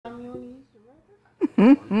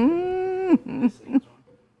It's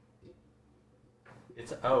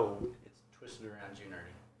twisted around you,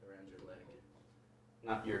 Nerdy, around your leg,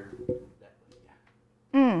 not your that way.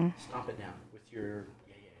 Yeah. Stomp it down with your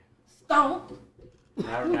Stomp.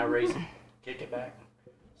 Now raise it, kick it back.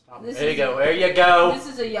 Stomp. There you go. There you go. This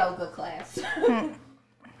is a yoga class.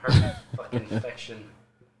 Her fucking infection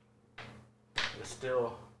is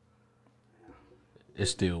still. It's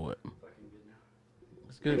still what?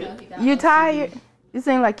 It's good. You tired? You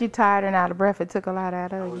seem like you're tired and out of breath. It took a lot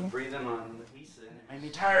out I of was you. breathing on Lisa and it made me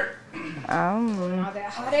tired. All that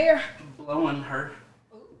hot air. Blowing her.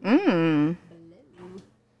 Mmm.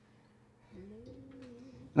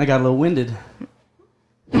 I got a little winded.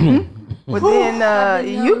 Well, then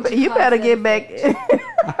you better get back.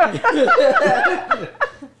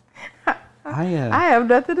 I have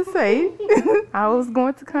nothing to say. I was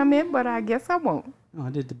going to come in, but I guess I won't. No, I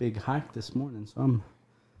did the big hike this morning, so I'm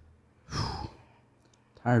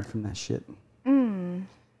tired from that shit. You're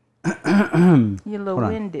a little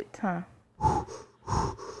winded, huh?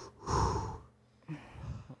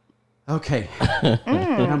 Okay.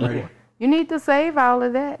 I'm ready. You need to save all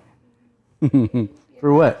of that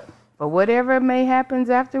For what? for whatever may happens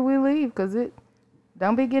after we leave, because it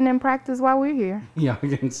don't be getting in practice while we're here. Yeah, I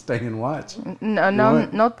can stay and watch.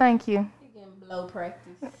 No, thank you. You're getting blow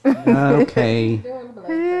practice. Okay. Doing blow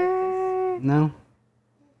practice. No,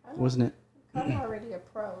 wasn't it? I'm already a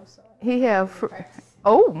pro, so He have practice.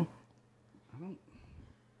 oh.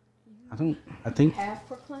 I think. Half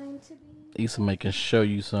proclaimed to be. Issa may can show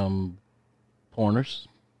you some pointers.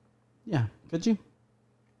 Yeah, could you?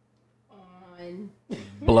 On.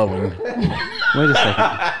 Blowing. Wait a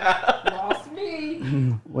second. Lost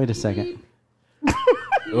me. Wait a second.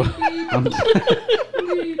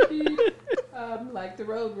 Like the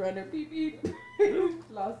road runner. Beep beep.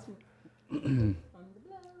 Lost me. On the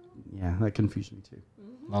blow. Yeah, that confused me too.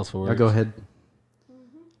 Lost for Now words. go ahead.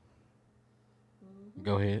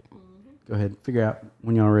 Go ahead. Go ahead. Figure out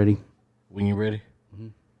when y'all ready. When you ready.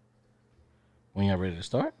 When y'all ready to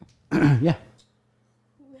start. Yeah.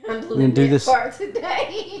 Handling do that this. part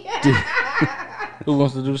today. Who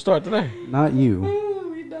wants to do the start today? Not you. Ooh,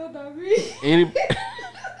 we know not me. Any?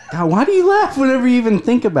 God, why do you laugh whenever you even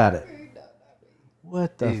think about it?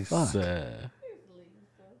 What the fuck?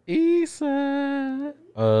 Issa. Issa.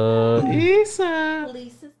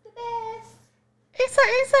 Lisa's the best.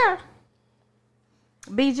 Issa.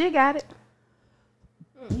 BG got it.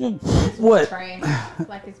 What? Train.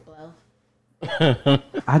 Like it's blow.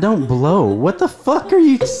 I don't blow. What the fuck are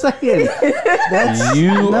you saying? That's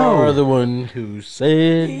You no. are the one who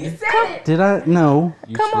said. Did I? No.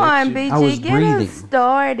 You Come on, selected- I was BG, get breathing. us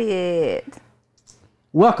started.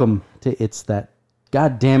 Welcome to It's That.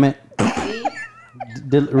 God damn it.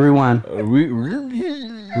 Rewind.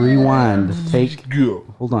 Rewind. Take. Go.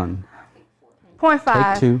 Hold on. Point Take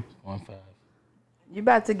 5. 2. 1-5. You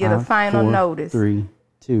about to get a 5, final 4, notice. 3,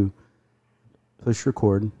 2. Push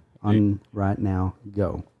record on right now.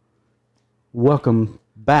 Go. Welcome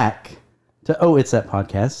back to Oh, It's That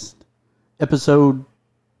Podcast. Episode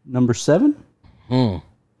number 7?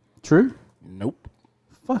 True? Nope.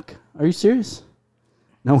 Fuck. Are you serious?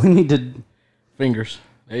 No, we need to... Fingers.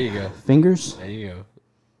 There you go. Fingers? There you go.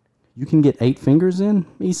 You can get 8 fingers in,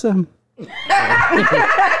 Issa?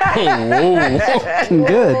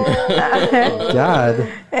 Good.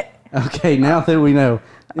 God. Okay, now that we know.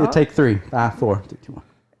 Take 3. 5, 4, 3, 2, 1.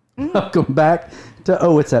 Welcome back to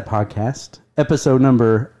Oh, It's That Podcast. Episode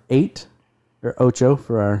number 8. Or ocho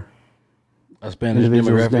for our A Spanish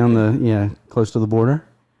individuals demographic. down the, close to the border.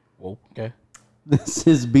 Whoa, okay. This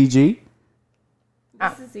is BG.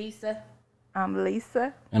 This is Issa. I'm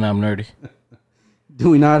Lisa. And I'm nerdy. Do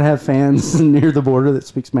we not have fans near the border that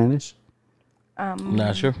speak Spanish?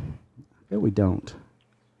 Not sure. No, we don't.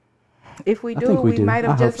 If we I do, think we we do. might I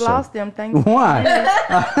have hope just so. lost them. Thanks. Why?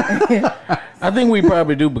 I think we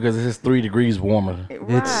probably do because it's 3 degrees warmer.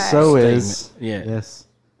 It so is. Yeah. Yes.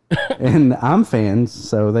 And I'm fans,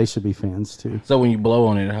 so they should be fans too. So when you blow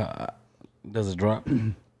on it, does it drop?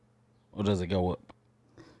 Or does it go up?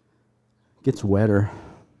 Gets wetter.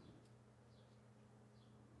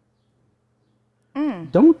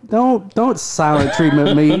 Don't silent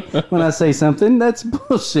treatment me when I say something. That's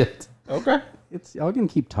bullshit. Okay. It's y'all can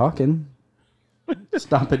keep talking.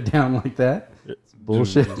 Stop it down like that. It's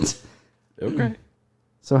bullshit. Okay.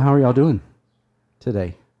 So how are y'all doing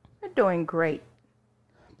today? We're doing great.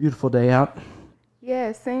 Beautiful day out. Yeah,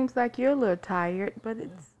 it seems like you're a little tired, but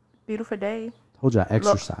it's a beautiful day. Told you I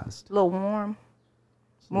exercised. A little warm.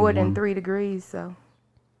 More than 3 degrees, so.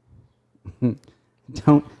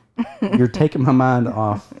 Don't. You're taking my mind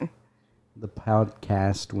off the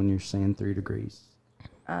podcast when you're saying 3 degrees.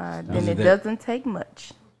 then it doesn't take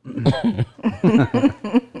much. That's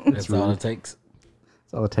all it takes.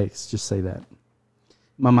 That's all it takes. Just say that.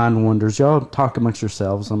 My mind wanders. Y'all talk amongst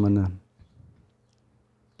yourselves. I'm going to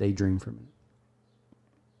daydream for a minute.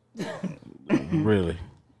 Really.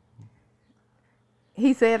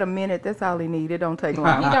 He said a minute. That's all he needed. It don't take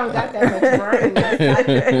long. He don't got that much brain.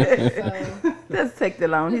 So Doesn't take that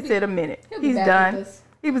long. He said a minute. he'll be He's back done. with us.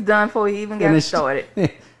 He was done before he even got Finished. started. All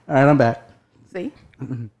right, I'm back. See?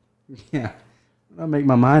 Yeah. When I make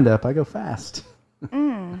my mind up, I go fast. That's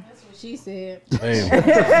what she said. Bam.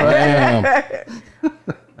 Bam.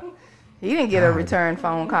 He didn't get a return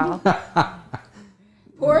phone call.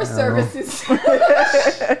 Poor services.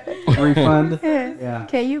 Refund? Yeah.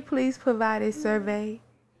 Can you please provide a survey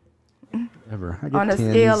Ever. I get on a 10s.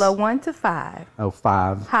 scale of 1 to 5? Oh,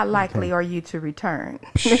 5. How likely are you to return?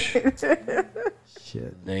 Shit.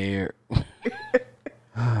 There.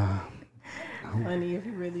 Funny if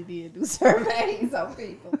you really did do surveys on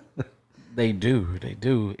people. They do. They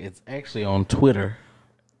do. It's actually on Twitter.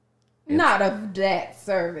 Not of that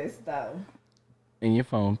service though. In your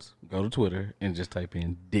phones, go to Twitter and just type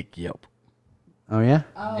in Dick Yelp. Oh, yeah?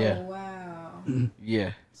 Oh Yeah. wow.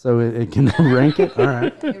 Yeah. So it can rank it? All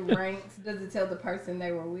right. It ranks. Does it tell the person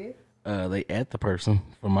they were with? They at the person,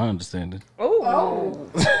 from my understanding. Oh.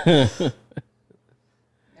 That's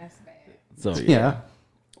bad. So Yeah.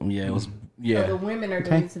 yeah, it was. So Yeah, the women are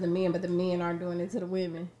doing it to the men, but the men aren't doing it to the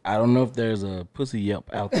women. I don't know if there's a pussy Yelp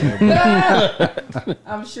out there. But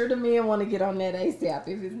I'm sure the men want to get on that ASAP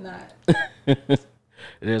if it's not.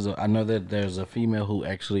 I know that there's a female who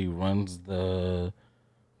actually runs the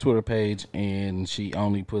Twitter page, and she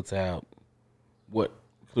only puts out what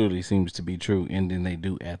clearly seems to be true, and then they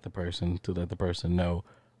do at the person to let the person know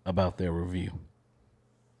about their review.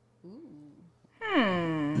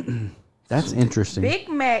 That's interesting. Big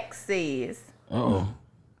Mac says, Oh,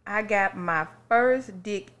 I got my first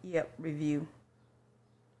Dick Yelp review.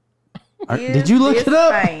 Did you look Is it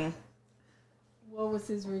up? this fine? What was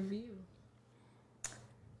his review?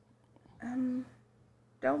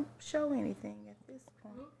 Don't show anything at this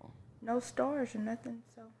point. No stars or nothing,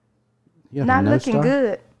 so You have not no looking star?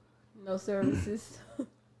 good. No services.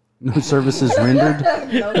 No services rendered?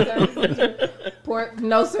 No services.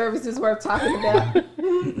 No services worth talking about.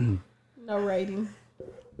 No rating.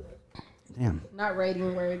 Damn. Not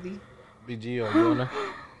rating worthy. BG, are you on there?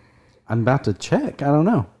 I'm about to check. I don't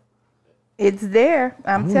know. It's there.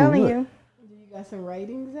 I'm Ooh, telling look. you. Do you got some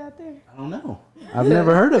ratings out there? I don't know. I've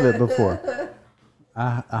never heard of it before.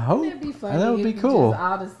 I hope. That'd be funny. That would if be you cool. Just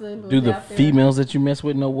all of a sudden Do was the out there. females that you mess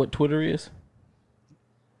with know what Twitter is?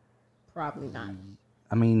 Probably not.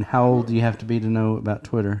 I mean, how old do you have to be to know about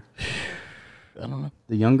Twitter? I don't know.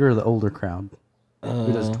 The younger or the older crowd?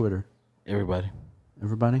 Who does Twitter? Everybody.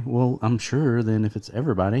 Everybody? Well, I'm sure then if it's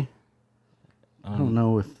everybody, I don't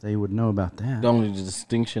know if they would know about that. The only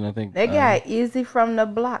distinction, I think. That guy Izzy from the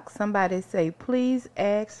block. Somebody say, please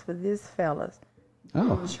ask for this fellas.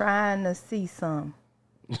 Oh, I'm trying to see some.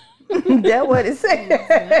 That what it said.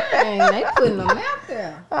 Dang, they putting them out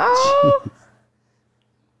there. Oh.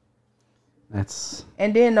 that's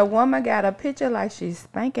And then the woman got a picture like she's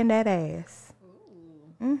spanking that ass.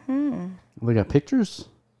 we got pictures.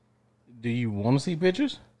 Do you want to see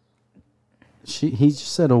pictures? He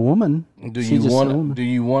just said a woman. Do She you just said a want? woman. Do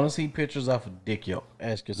you want to see pictures off of Dick Yelp?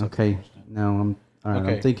 Ask yourself. Okay, no, I'm all right.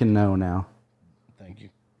 Okay. I'm thinking no now. Thank you.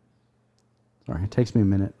 Sorry, it takes me a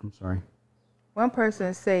minute. I'm sorry. One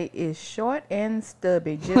person say is short and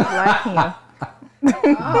stubby, just like him.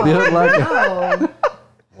 Built like a, Oh,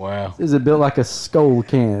 Wow. is it built like a skull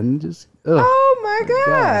can? Just ugh. Oh my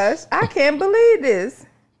gosh. gosh. I can't believe this.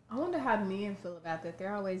 I wonder how men feel about that.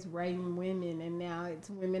 They're always rating women, and now it's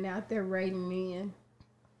women out there rating men.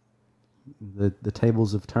 The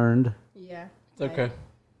tables have turned. Yeah. It's okay.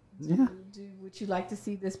 Yeah. Would you like to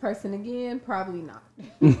see this person again? Probably not.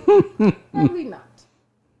 Probably not.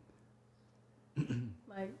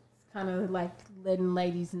 Like, it's kind of like letting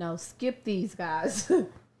ladies know, skip these guys.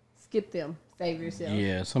 Skip them. Save yourself.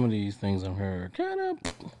 Yeah, some of these things on her kind of.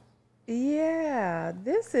 Yeah,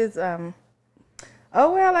 this is oh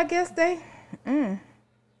well, I guess they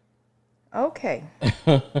okay.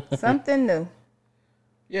 Something new.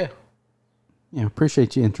 Yeah. Yeah.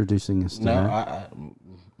 Appreciate you introducing us to No, that.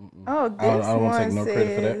 Oh, I this don't wanna one take no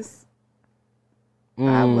credit for that. says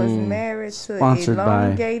I was married to Sponsored by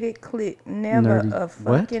elongated clit, never Nerdy- a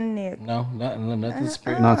what? fucking nick. No, nothing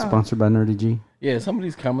spirit. Not sponsored by Nerdy G. Yeah, some of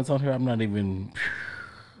these comments on here, I'm not even.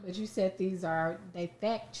 But you said they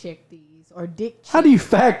fact check these or dick check How do you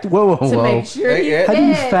fact? Whoa, whoa, to whoa. make sure. They- he how do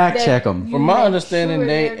you said fact that check 'em? you From my make understanding, sure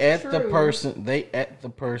they they're at the true. person. They at the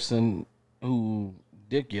person who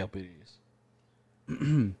Dick Yelp it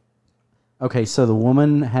is. Okay, so the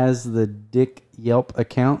woman has the Dick Yelp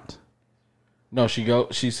account. No,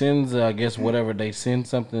 she sends, I guess, whatever. They send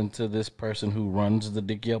something to this person who runs the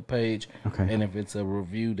Dick Yelp page. Okay. And if it's a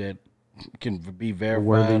review that can be A verified,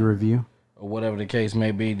 worthy review. or whatever the case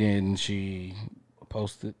may be, then she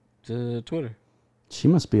posts it to Twitter. She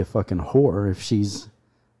must be a fucking whore if she's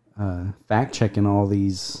fact checking all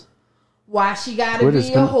these. Why she gotta Twitter's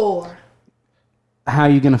be a gonna- whore? How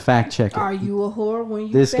you gonna fact check it? Are you a whore when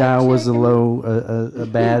you? This guy was a fact-checking? a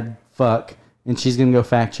bad fuck, and she's gonna go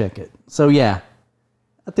fact check it. So yeah,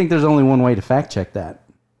 I think there's only one way to fact check that.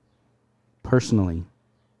 Personally,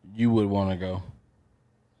 You would want to go.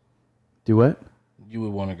 do what? You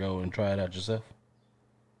would want to go and try it out yourself.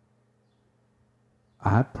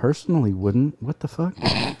 I personally wouldn't. What the fuck?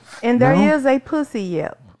 And there No. is a pussy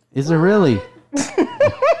Yelp. Is there really?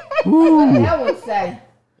 Ooh. That would say.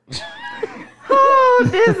 Oh,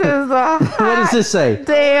 this is a What does this say?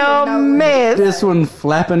 damn mess. This one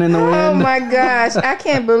flapping in the Oh wind. my gosh, I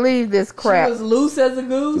can't believe this She crap. was loose as a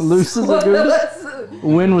goose. Loose as a goose.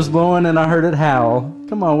 Wind was blowing and I heard it howl.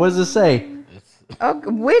 Come on, what does it say? Okay,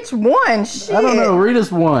 which one? Shit. I don't know. Read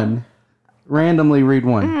us one. Randomly read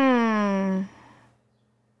one.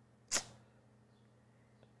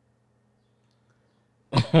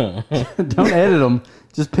 Don't edit them.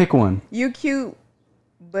 Just pick one. You cute,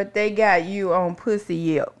 but they got you on pussy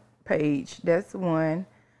Yelp page. That's one.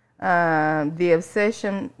 The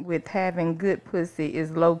obsession with having good pussy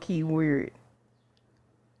is low key weird.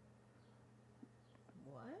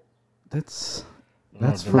 That's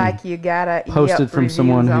from Like you gotta Posted Yelp from reviews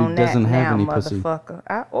someone who on that doesn't have now, any pussy.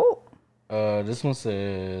 motherfucker. This one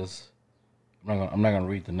says, I'm not gonna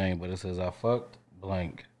read the name, but it says, I fucked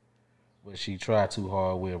blank, but she tried too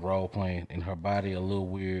hard with role playing and her body a little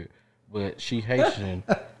weird, but she Haitian,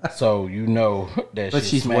 so you know that But shit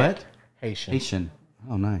she's smack. what? Haitian. Haitian.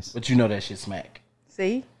 Oh, nice. But you know that shit smack.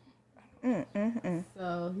 See,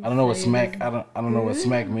 So I don't know what smack. I don't know what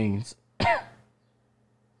smack means.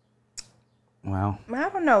 Wow. I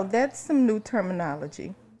don't know. That's some new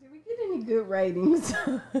terminology. did we get any good ratings?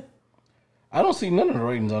 I don't see none of the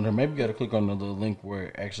ratings on here. Maybe you got to click on the little link where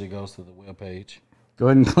it actually goes to the webpage. Go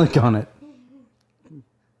ahead and click on it.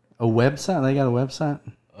 A website? They got a website?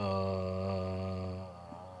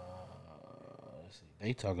 Let's see.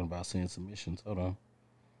 They talking about seeing submissions. Hold on.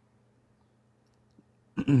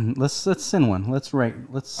 Let's send one. Let's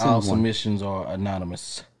send All one. submissions are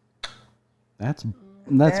anonymous. That's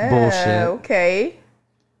bullshit. Okay.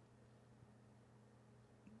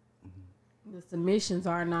 The submissions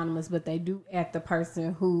are anonymous, but they do at the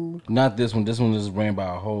person who. Not this one. This one is ran by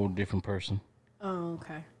a whole different person. Oh,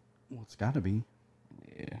 okay. Well, it's got to be.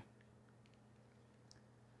 Yeah.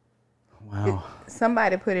 Wow.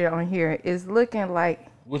 Somebody put it on here. It's looking like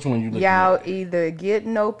Which one you looking y'all at? either get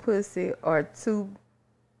no pussy or too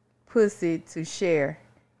pussy to share.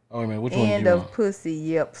 Oh, man. Which one End you of on? pussy,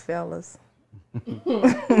 yep, fellas.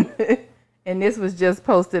 And this was just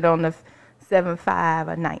posted on the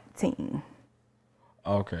 7/5/19.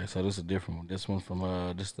 Okay, so this is a different one. This one's from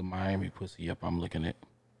this the Miami pussy. Yep, I'm looking at.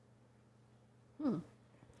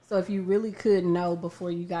 So if you really could know before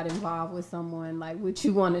you got involved with someone, like what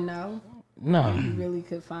you want to know, No, you really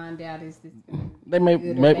could find out is this they may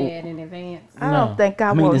good or maybe bad in advance. I don't think I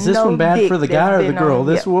I mean, want is this no one bad dick for the that's guy or the been girl? on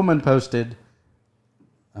This Yelp. woman posted,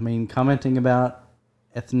 commenting about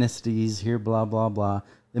ethnicities here, blah, blah, blah.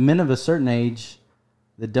 The men of a certain age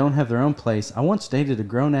that don't have their own place. I once dated a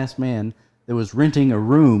grown-ass man that was renting a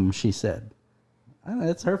room, she said.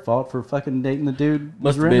 That's her fault for fucking dating the dude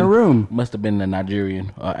was renting a room. Must have been a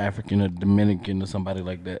Nigerian or African or Dominican or somebody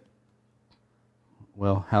like that.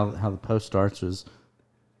 Well, how the post starts was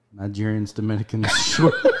Nigerians, Dominicans,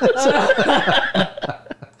 short.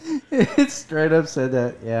 It straight up said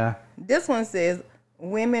that, yeah. This one says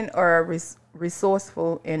women are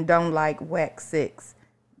resourceful and don't like whack sex.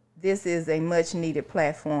 This is a much needed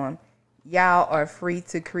platform. Y'all are free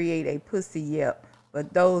to create a pussy Yelp,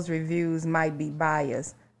 but those reviews might be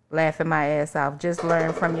biased. Laughing my ass off. Just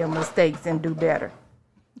learn from your mistakes and do better.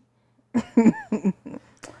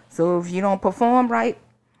 So if you don't perform right,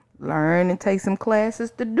 learn and take some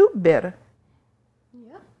classes to do better.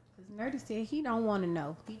 Yep. Because Nerdy said he don't want to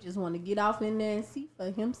know. He just want to get off in there and see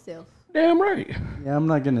for himself. Damn right. Yeah, I'm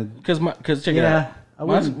not gonna. Because check it Yeah, out. I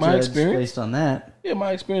wouldn't My judge experience. based on that. Yeah,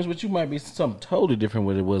 my experience with you might be something totally different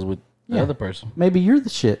what it was with the Yeah. other person. Maybe you're the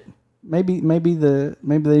shit. Maybe they need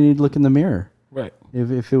to look in the mirror. Right.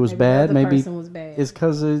 If it was Maybe the bad, other maybe person was bad. it's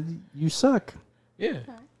because you suck. Yeah.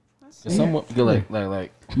 'Cause someone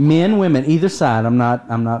like Men, women, either side. I'm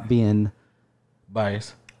not being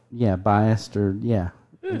bias. biased or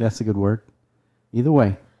think that's a good word. Either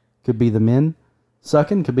way, could be the men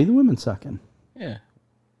sucking, could be the women sucking. Yeah.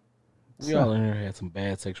 We all in here had some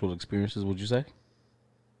bad sexual experiences, would you say?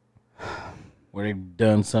 Where they've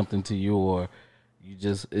done something to you, or it's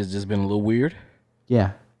just been a little weird?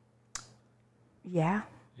 Yeah. Yeah.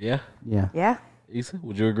 Yeah? Yeah. Yeah. Issa,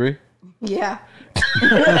 would you agree? Yeah.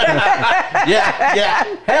 Yeah.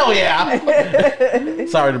 Hell yeah.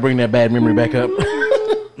 Sorry to bring that bad memory back up.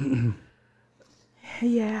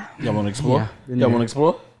 Yeah. Y'all want to explore? Yeah, been Y'all there. want to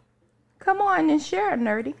explore? Come on and share,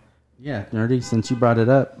 nerdy. Yeah, nerdy, since you brought it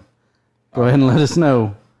up, go ahead and let us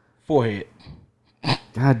know. Forehead.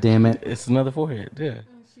 God damn it. It's another forehead, yeah.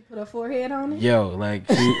 She put her forehead on it. Yo, like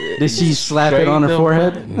Did she slap it straight on her the-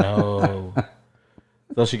 forehead? No.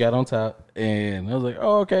 So she got on top, and I was like,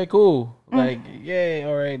 "Oh, okay, cool. Like, yay,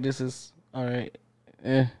 all right, this is all right."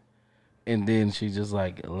 And then she just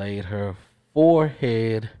like laid her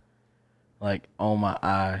forehead like on my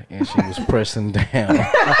eye, and she was pressing down.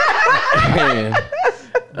 And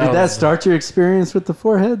Did that start your experience with the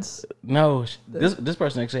foreheads? no, this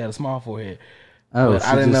person actually had a small forehead. Oh, But she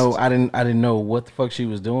I didn't just- know. I didn't know what the fuck she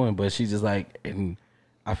was doing. But she just like, and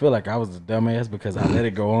I feel like I was a dumbass because I let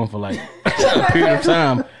it go on for like a period of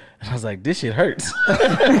time, and I was like, this shit hurts.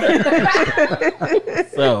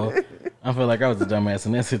 So I feel like I was a dumbass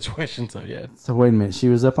in that situation. So yeah, So wait a minute, she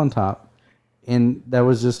was up on top, and that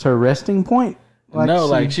was just her resting point?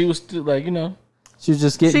 she was still like, you know, she was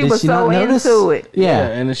just getting. She did was she so not notice? into it. Yeah.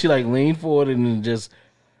 and then she like leaned forward and then just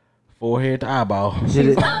forehead to eyeball.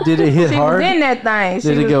 Did it hit She hard? was in that thing. She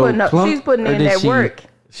Did it was go putting up. plump, She's putting or in did that she- work.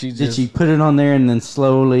 She Did just she put it on there and then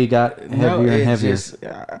slowly got heavier and heavier? Just,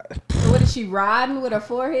 So what is she riding with her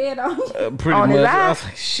forehead on? pretty On his much. eye? I was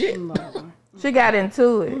like, shit. She got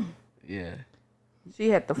into it. Yeah. She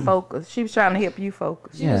had to focus. She was trying to help you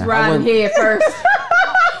focus. She was Yeah. riding head first.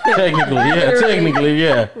 Technically,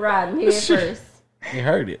 yeah. Riding head first. It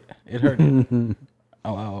hurt it. It hurt it.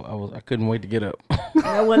 I couldn't wait to get up.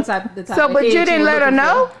 That one type, the type So, of but head you didn't were let her looking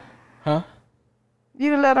know? for. Huh?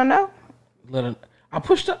 You didn't let her know? Let her, I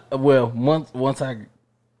pushed up. Well, once I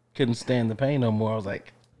couldn't stand the pain no more, I was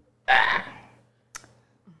like,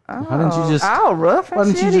 Why didn't you just All rough why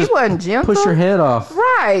and didn't you shit. He just wasn't gentle. push your head off?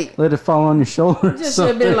 Right. Let it fall on your shoulder. Just should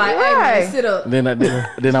have been like, hey Right. man, sit up. then I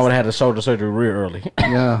would have had a shoulder surgery real early.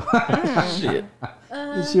 Yeah. Shit.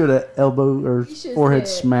 She would have elbow or should've forehead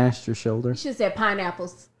said- smashed your shoulder. You should have said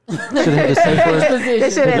pineapples. Should have had the safe word. They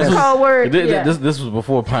Position. should have had cold word. Yeah. This was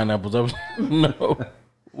before pineapples. I was no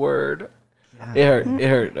word. It hurt. It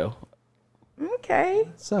hurt though. Okay.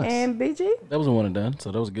 Sucks. And BG? That was one and done,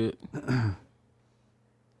 so that was good.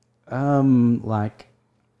 Like,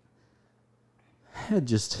 had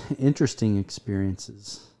just interesting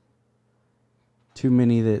experiences. Too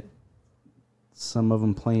many that some of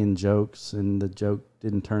them playing jokes and the joke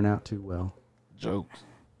didn't turn out too well. Jokes.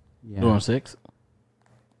 Yeah. During sex.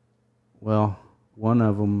 Well, one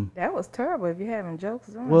of them. That was terrible if you're having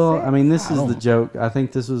jokes on Well, sex. I mean, this is the joke. I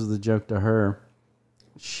think this was the joke to her.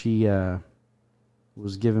 She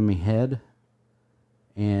was giving me head,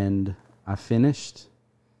 and I finished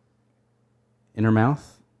in her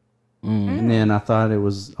mouth. And then I thought it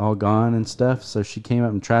was all gone and stuff, so she came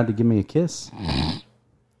up and tried to give me a kiss.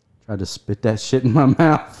 Tried to spit that shit in my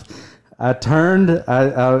mouth. I turned,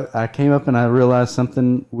 I came up and I realized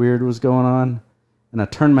something weird was going on, and I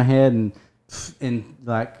turned my head and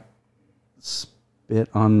like spit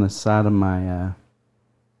on the side of my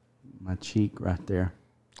my cheek right there.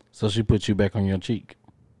 So she put you back on your cheek.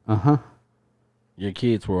 Uh-huh. Your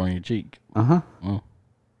kids were on your cheek. Uh-huh. Mm.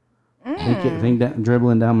 Think that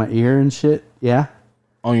dribbling down my ear and shit. Yeah.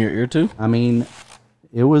 On your ear too? I mean,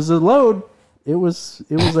 it was a load. It was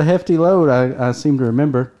a hefty load. I seem to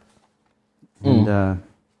remember. And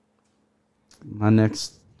my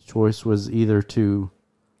next choice was either to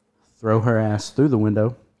throw her ass through the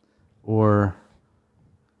window, or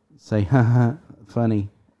say, "Ha ha, funny,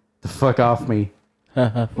 the fuck off me."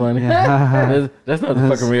 Funny. Yeah. That's not the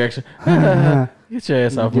fucking reaction. Get your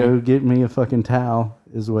ass off Go me. get me a fucking towel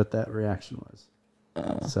is what that reaction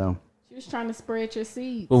was. So She was trying to spread your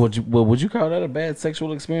seeds. Well, would you call that a bad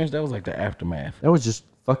sexual experience? That was like the aftermath. that was just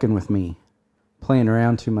fucking with me, playing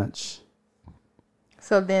around too much.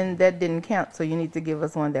 So then that didn't count. So you need to give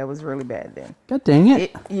us one that was really bad then. God dang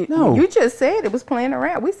it! No. You just said it was playing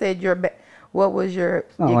around. We said what was your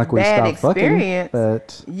It's not like we bad stopped experience? fucking,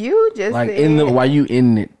 but You just Like said while you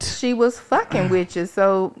in it. she was fucking with you.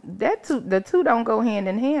 So the two don't go hand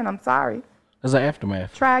in hand. I'm sorry. That's an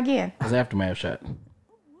aftermath. Try again. That's an aftermath shot.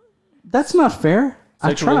 that's not fair.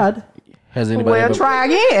 Sexually? I tried. Has anybody Well, ever try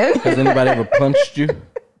again. has anybody ever punched you?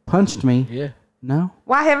 Punched me. Yeah. No.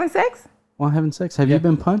 Why having sex? while having sex. Have you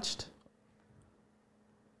been punched?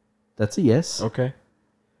 That's a yes. Okay.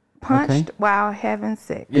 Punched while having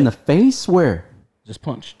sex. In the face? Where? Just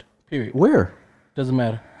punched. Period. Where? Doesn't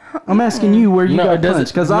matter. I'm asking you where you No, it got doesn't-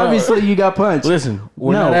 punched. Because no. obviously you got punched. Listen,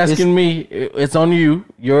 we're No, not it's- asking me. It's on you.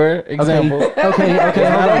 Your example. Okay, It's hold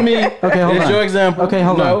not on. on me. Okay, hold It's on. your example. Okay,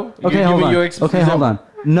 hold no, on. Okay, you're hold giving on. your Okay, hold on.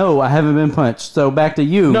 No, I haven't been punched. So back to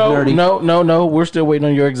you, No, Dirty. no. We're still waiting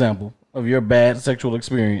on your example of your bad sexual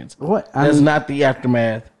experience. What? That's not the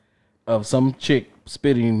aftermath of some chick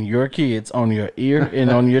spitting your kids on your ear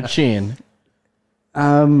and on your chin.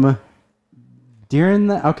 During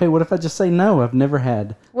that. Okay, what if I just say no? I've never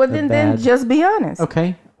had. Well, a then bad- just be honest.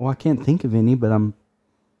 Okay. Well, I can't think of any, but I'm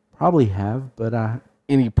probably have. But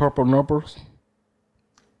Any purple numbers?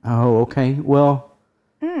 Oh, okay. Well,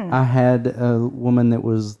 I had a woman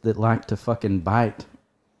that liked to fucking bite.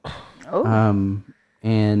 Oh.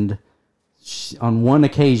 And she, on one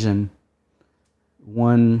occasion,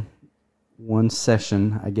 one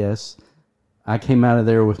session, I guess, I came out of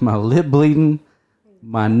there with my lip bleeding,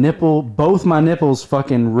 my nipple, both my nipples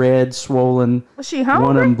fucking red, swollen. Was she One of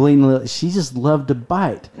hungry? them bleeding. She just loved to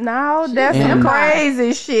bite. No, that's And- some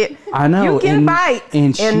crazy shit. I know. You can and- bite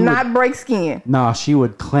and she would- not break skin. Nah, she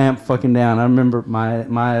would clamp fucking down. I remember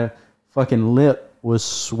my fucking lip was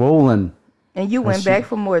swollen. And you went she- back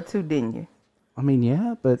for more too, didn't you? I mean,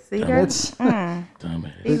 yeah, but See that? that's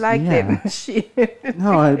Dumbass. He liked yeah. that shit.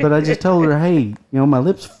 no. But I just told her, hey, you know, my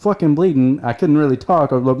lip's fucking bleeding. I couldn't really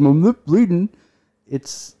talk. I was like, my lip bleeding.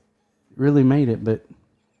 It's really made it, but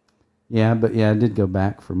yeah, I did go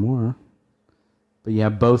back for more. But yeah,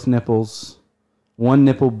 both nipples, one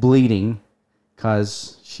nipple bleeding,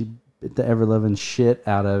 cause she bit the ever loving shit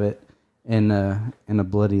out of it, and a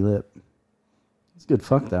bloody lip. It's good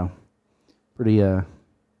fuck though. Pretty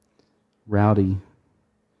rowdy,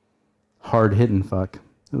 hard hitting fuck.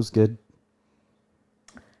 It was good.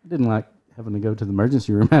 I didn't like having to go to the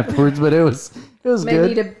emergency room afterwards, but it was Maybe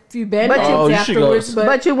good. need a few bandages Oh, you should go- afterwards,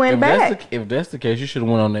 But you went back. If that's the case, you should have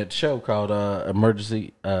went on that show called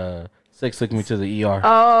Emergency Sex Took Me to the ER.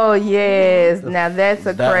 Oh yes, now that's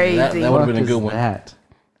a That- crazy. that What would've been a is good one. That?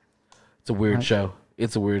 It's a weird show.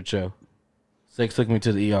 It's a weird show. Sex Took Me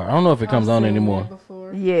to the ER. I don't know if it comes on anymore.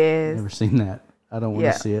 Yes, Never seen that. I don't want to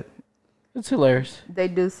Yeah. see it. It's hilarious. they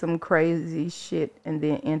do some crazy shit and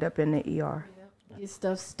then end up in the ER. Get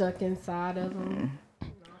stuff stuck inside of them.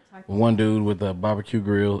 One dude with a barbecue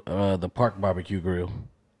grill, the park barbecue grill,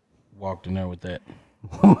 walked in there with that.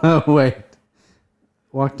 Wait.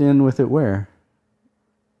 Walked in with it where?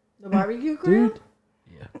 The barbecue grill? Dude,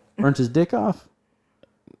 Yeah. burnt his dick off?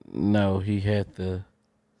 No, he had the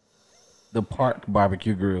park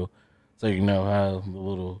barbecue grill, so you know how the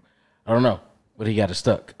little, I don't know, but he got it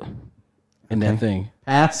stuck in that thing.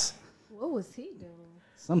 Pass? What was he doing?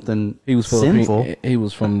 Something He was sinful. He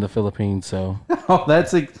was from the Philippines, so Oh,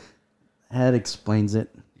 that explains it.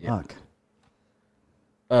 Fuck.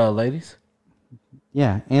 ladies,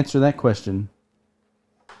 Yeah, answer that question.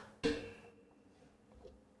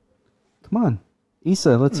 Come on.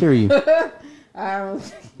 Issa, let's hear you. I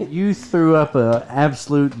don't. You threw up a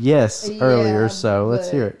absolute yes earlier, Yeah, so let's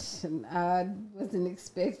hear it. but I wasn't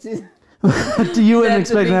expecting. You wouldn't that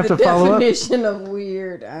expect to have to be the follow up? definition of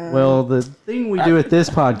weird. Well, the thing we do at this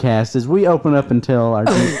podcast is we open up and tell our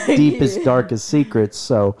deepest, darkest secrets.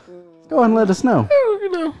 So go ahead and let us know.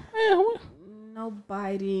 you know, no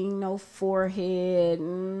biting, no forehead.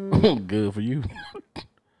 good for you.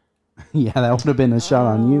 Yeah, that would have been a shot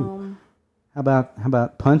on you. How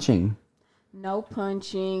about punching? No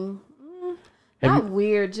punching. Not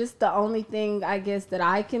weird. Just the only thing I guess that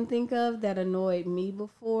I can think of that annoyed me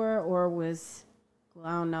before or was, well,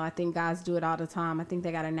 I don't know. I think guys do it all the time. I think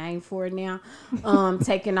they got a name for it now.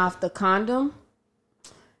 Taking off the condom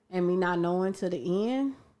and me not knowing to the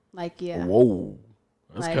end. Like, yeah. Whoa,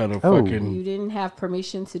 that's Like- kind of Oh. fucking. You didn't have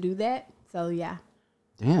permission to do that. So, yeah,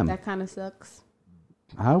 Damn, that kind of sucks.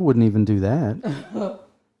 I wouldn't even do that.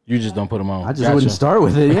 You just don't put them on. I just wouldn't start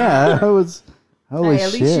with it. Yeah, I was. Holy Hey,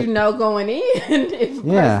 at shit! least you know going in. If a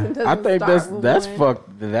Yeah. person doesn't I think start with that's one.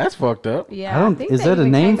 fucked. That's fucked up. Yeah, I don't- think is they that a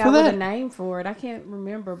even name came for out with that? a name for it. I can't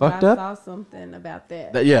remember, Fucked but up? I saw something about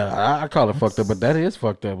that. I call it fucked up, but that is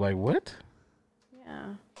fucked up. Like what?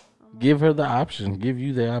 Yeah, Give her the option. Give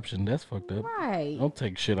you the option. That's fucked up. right. Don't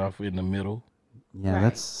take shit off in the middle. Yeah, Right.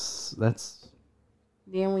 that's.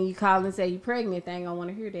 Then when you call and say you're pregnant, they ain't gonna want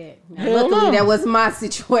to hear that. Now, Hell luckily, no. that was my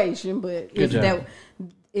situation, but Good job.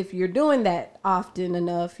 if you're doing that often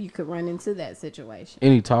enough, you could run into that situation.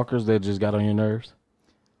 Any talkers that just got on your nerves?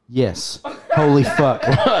 Yes. Holy fuck.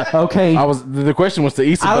 Okay. The question was to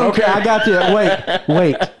Issa. I but don't okay. care. I got you.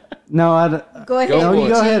 Wait. No, Go ahead. Go No, you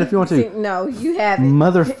for go it. ahead if you want to. No, you have it.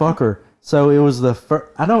 Motherfucker. So it was the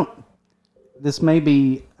first. This may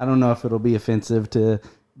be. I don't know if it'll be offensive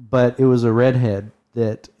but it was a redhead.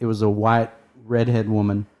 It was a white redhead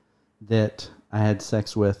woman that I had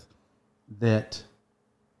sex with. That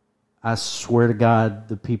I swear to God,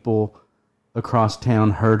 the people across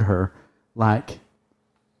town heard her, like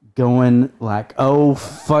going like, "Oh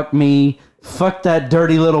fuck me, fuck that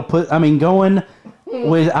dirty little put." I mean, going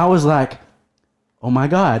with. I was like, "Oh my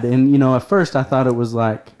God!" And at first I thought it was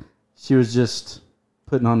like she was just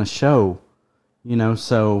putting on a show,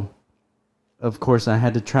 So of course I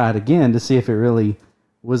had to try it again to see if it really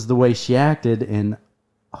was the way she acted, and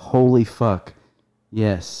holy fuck,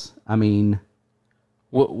 yes. I mean,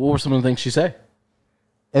 What were some of the things she said?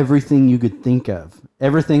 everything you could think of,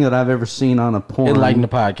 everything that I've ever seen on a porn. Enlighten the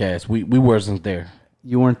podcast. We wasn't there.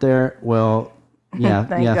 You weren't there? Well, yeah.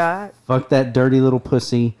 Thank yeah. God. Fuck that dirty little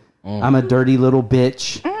pussy. I'm a dirty little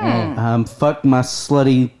bitch. Fuck my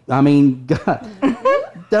slutty. I mean, God.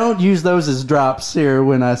 Don't use those as drops here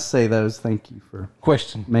when I say those. Thank you for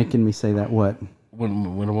Question: making me say that. What?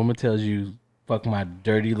 When a woman tells you "fuck my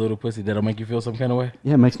dirty little pussy," that'll make you feel some kind of way.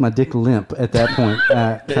 Yeah, it makes my dick limp at that point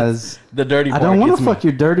because The dirty I part don't want gets to me. fuck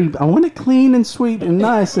your dirty. I want it clean and sweet and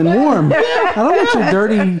nice and warm. I don't want your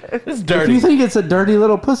dirty. It's If dirty. you think it's a dirty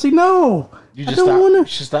little pussy, no. You I just don't stop. want You to.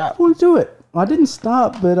 should stop. I want to do it. Well, I didn't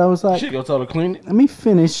stop, but I was You like, should go tell her to clean it. let me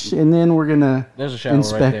finish, and then we're gonna There's a shower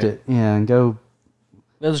inspect right there. it. Yeah, and go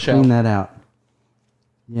There's a shower. clean that out.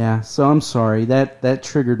 Yeah, so I'm sorry that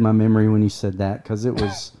triggered my memory when you said that because it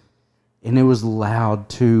was, and it was loud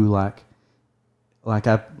too. Like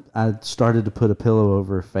I started to put a pillow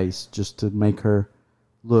over her face just to make her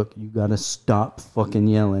look. You gotta stop fucking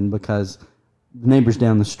yelling because the neighbors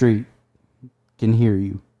down the street can hear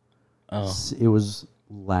you. Oh, It was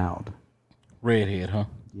loud. redhead, huh?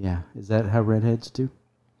 Yeah, is that how redheads do?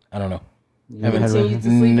 I don't know. You ever had Continue redheads? to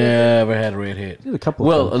sleep with Never had a redhead. Did a couple.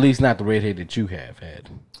 Well, of at least not the redhead that you have had.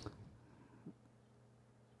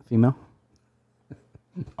 female.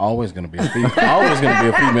 Always gonna be a female. Always gonna be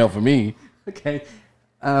a female for me. Okay.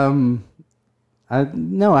 I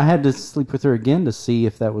had to sleep with her again to see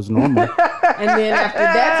if that was normal. And then after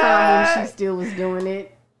that time, when she still was doing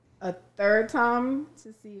it, a third time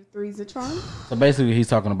to see if three's a charm. So basically, he's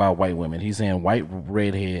talking about white women. He's saying white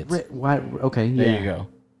redheads. White. Okay. Yeah. There you go.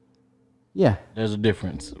 Yeah. There's a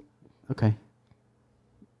difference. Okay.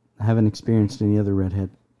 I haven't experienced any other redhead.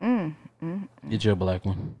 Get you a black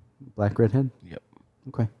one. Black redhead. Yep.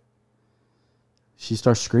 Okay. She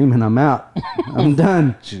starts screaming, "I'm out. I'm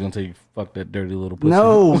done." She's gonna tell you, "Fuck that dirty little pussy."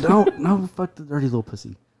 No, don't. No, fuck the dirty little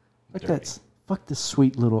pussy. Fuck Dirty. that. Fuck the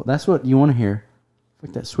sweet little. That's what you want to hear.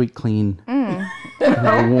 Fuck that sweet, clean,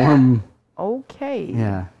 warm. Okay.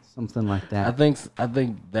 Yeah, something like that. I think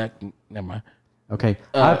that. Never mind. Okay,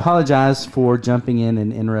 I apologize for jumping in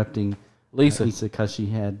and interrupting Lisa. Issa because she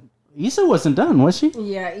had. Issa wasn't done, was she?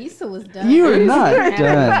 Yeah, Issa was done. You were not Issa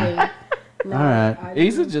done. had no, All right. I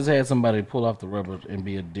Issa didn't. just had somebody pull off the rubber and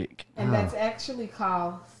be a dick. And that's actually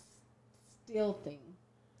called stealthing.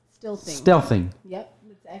 Stealthing. Stealthing. Yep,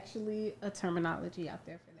 it's actually a terminology out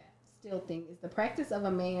there for that. Stealthing is the practice of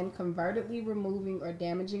a man covertly removing or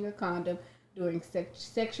damaging a condom during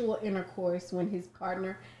sexual intercourse when his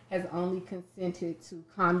partner has only consented to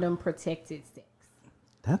condom protected sex.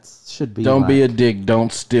 That should be. Don't be a like- dick.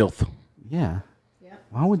 Don't stealth. Yeah. Yep.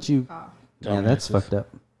 Why would you? Oh. Yeah, that's Dumbasses. fucked up.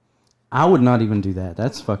 I would not even do that.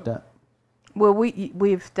 That's fucked up. Well,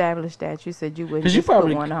 we've established that. You said you wouldn't 'Cause you just put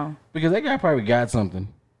probably- one on. Because that guy probably got something.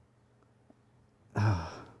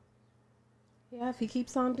 Yeah, if he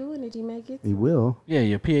keeps on doing it, he may get He will. Yeah,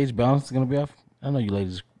 your pH balance is gonna be off. I know you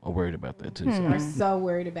ladies are worried about that too. So. We're so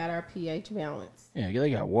worried about our pH balance. Yeah,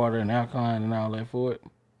 they got water and alkaline and all that for it.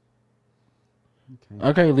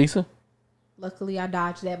 Okay, Lisa. Luckily, I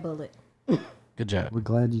dodged that bullet. Good job. We're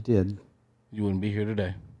glad you did. You wouldn't be here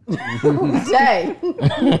today. Jay.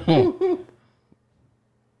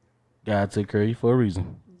 God took care of you for a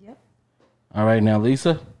reason. Yep. All right, now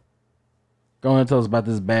Lisa, go ahead and tell us about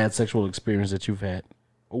this bad sexual experience that you've had.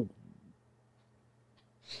 Oh.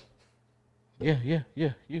 Yeah.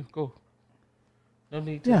 You go. No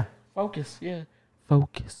need to. Yeah. Focus. Yeah.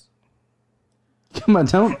 Focus. Come on,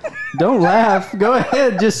 don't laugh. Go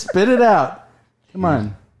ahead, just spit it out. Come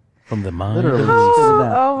on, From the mind. literally spit it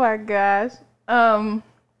out. Oh my gosh. Well,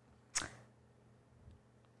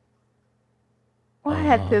 I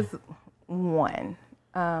had this one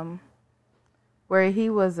where he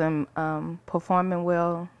wasn't performing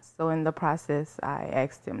well. So in the process, I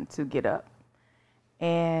asked him to get up,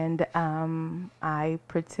 and I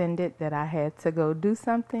pretended that I had to go do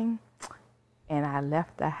something, and I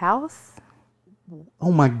left the house.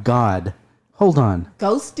 Oh my God. Hold on.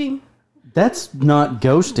 Ghosting? That's not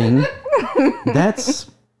ghosting. That's...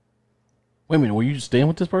 Wait a minute, were you staying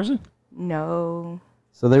with this person? No.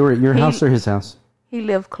 So they were at your house or his house? He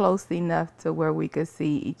lived close enough to where we could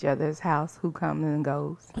see each other's house, who comes and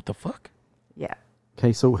goes. What the fuck? Yeah.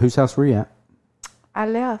 Okay, so whose house were you at? I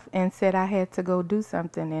left and said I had to go do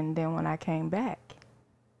something, and then when I came back,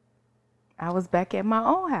 I was back at my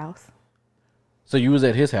own house. So you was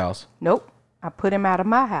at his house. Nope. I put him out of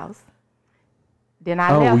my house. Then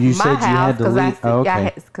I Oh, left you my said you house had to leave. Oh,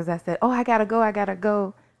 okay. because I said, I gotta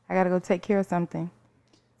go take care of something.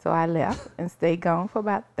 So I left and stayed gone for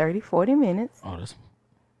about 30, 40 minutes. Oh, that's...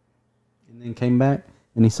 And then came back?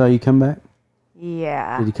 And he saw you come back?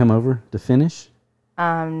 Yeah. Did he come over to finish?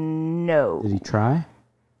 No. Did he try?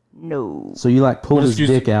 No. So you like pulled What his excuse-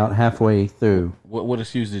 dick out halfway through. What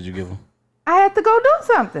excuse did you give him I had to go do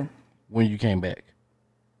something. when you came back?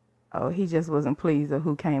 Oh, he just wasn't pleased with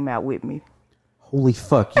who came out with me. Holy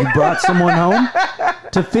fuck, you brought someone home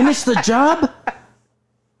to finish the job?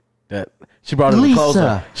 That she brought in Lisa. a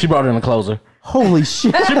closer. She brought in a closer. Holy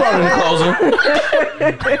shit. She brought in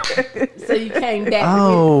a closer. So you came back.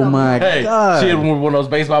 Oh my Hey, God. she had one of those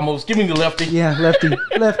baseball moves. Give me the lefty. Yeah,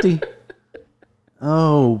 lefty.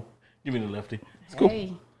 Oh, Give me the lefty. It's cool.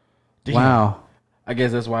 Hey, Damn. wow. I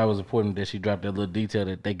guess that's why it was important that she dropped that little detail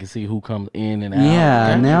that they could see who comes in and out.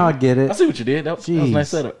 Yeah, Okay. now I get I it. see what you did. That was a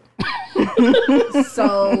nice Jeez. setup.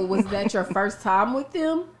 so was that your first time with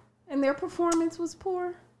them and their performance was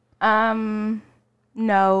poor?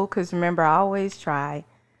 No, because remember, I always try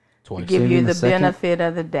to Twice. give Same you in the the second? benefit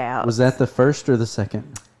of the doubt. Was that the first or the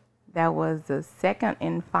second? That was the second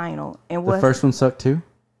and final. And The first one sucked too?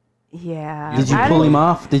 Yeah. Did you I pull him didn't-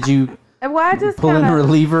 off? Did you Well, I just pull in kinda, a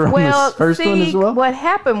reliever on this first see, one as well? What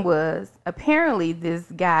happened was apparently this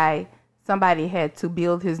guy, somebody had to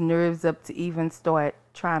build his nerves up to even start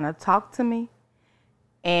trying to talk to me.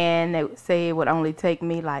 And they would say it would only take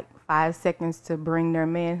me like 5 seconds to bring their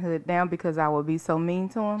manhood down because I would be so mean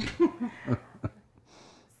to him.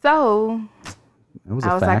 So That was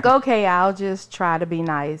I a was fact. like, okay, I'll just try to be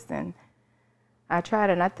nice. And I tried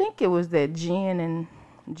it. And I think it was that gin and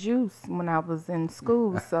juice when I was in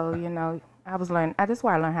school. So, I was learning. That's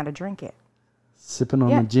why I learned how to drink it. Sipping on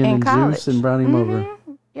Yeah, the gin in and college. juice and brought him over.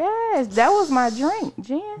 Yes, that was my drink,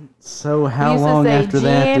 gin. So We how used long to say after gin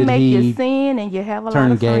that did make you he sin and you have a lot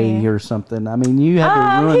turn of gay friends. or something? I mean, you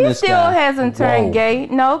had to ruin He this still guy. hasn't turned Whoa. gay.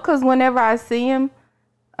 No, because whenever I see him,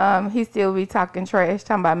 he still be talking trash,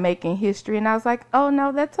 talking about making history. And I was like, oh,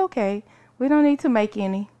 no, that's okay. We don't need to make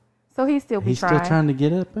any. So he still be He's trying. still trying to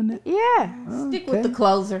get up in it? Yeah. Stick with the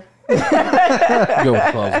closer. Go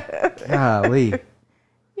with closer. Golly.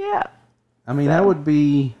 Yeah. I mean, that would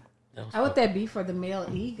be How would that be for the male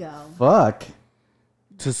ego? fuck.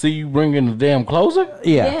 To see you bring in the damn closer?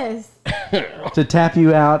 Yeah. Yes. To tap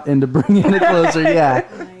you out and to bring in the closer. Yeah.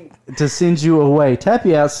 To send you away. Tap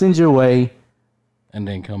you out, send you away, And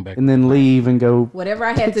then come back. and then leave and go. Whatever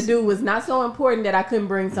I had to do was not so important that I couldn't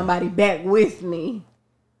bring somebody back with me.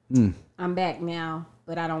 I'm back now,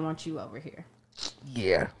 but I don't want you over here.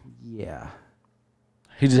 Yeah. Yeah.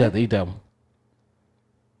 He just had to eat that one.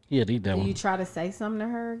 He had to eat that Do one. you try to say something to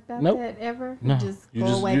her about Nope. that ever? No. You just You go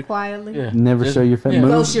just- away you- quietly? Yeah. Never Just- show your face. yeah.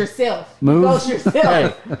 Move. Ghost yourself. Move. Ghost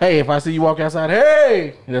yourself. Hey, if I see you walk outside,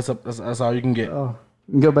 hey, that's all you can get. Oh,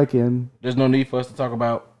 you can go back in. There's no need for us to talk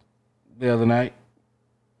about the other night.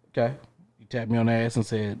 Okay. You tapped me on the ass and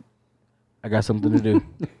said, I got something to do.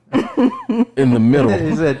 In the middle.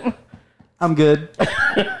 He said, I'm good.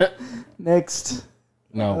 Next.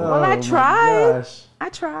 No. Well, I Oh, my tried. gosh. I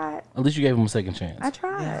tried. At least you gave him a second chance. I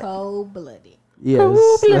tried. Cold-blooded.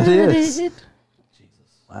 Yes, it is.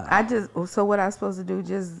 So what I supposed to do?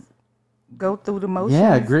 Just go through the motions?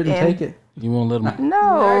 Yeah, grit and take it. You won't let him.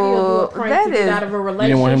 No, that to get out is. of a relationship. You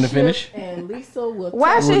didn't want him to finish? And Lisa will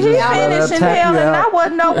Why tell should you he just let finish her in tap hell you and out. I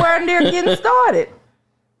wasn't nowhere near getting started?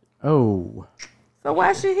 Oh. So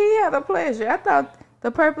why should he have a pleasure? I thought the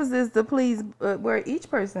purpose is to please, where each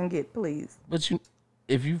person get pleased. But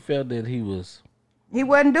if you felt that he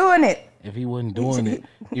wasn't doing it. if he wasn't doing it,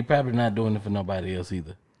 he probably not doing it for nobody else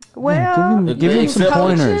either. Well, Give him some Except-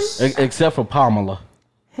 pointers. Except for Pamela.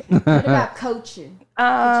 What about coaching?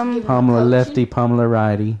 Pamela lefty, Pamela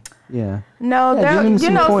righty. Yeah. no, Yeah, there, give him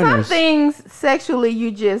some some pointers. things sexually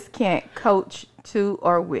you just can't coach to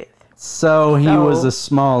or with. So he So- was a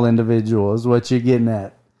small individual, is what you're getting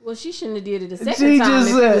at. Well, she shouldn't have did it a second She time just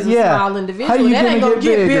if he was said, a yeah. small individual. How you That gonna ain't gonna get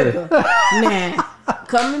get bigger? bigger. Nah.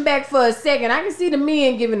 coming back for a second. I can see the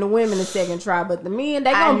men giving the women a second try, but the men,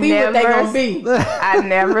 they gonna be what they gonna be. I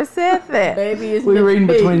never said that. Baby, it's We're reading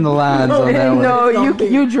between the lines on that one. No,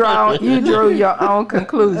 you drew your own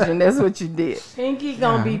conclusion. That's what you did. Pinky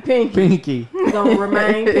gonna be Pinky. Pinky. Gonna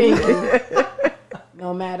remain Pinky.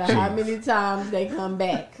 No matter how many times they come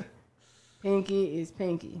back. Pinky is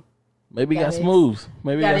Pinky. Maybe got some moves.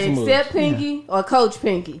 Maybe got Gotta some moves. accept Pinky or coach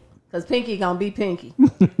Pinky. Because Pinky gonna be Pinky.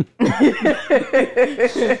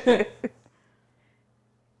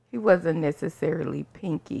 He wasn't necessarily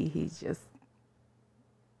Pinky. He just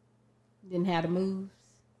Didn't have the moves.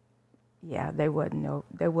 Yeah, they wasn't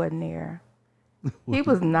there. He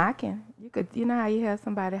was knocking. You know how you have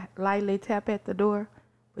somebody lightly tap at the door,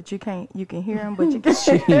 but you can hear him, but you can't.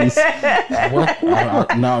 Jeez.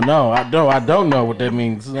 What? No, I don't know what that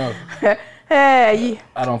means. No. Hey,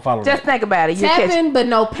 I don't follow. just think about it. Tapping, but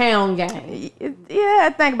no pound game. Yeah,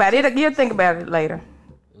 think about it. You'll think about it later.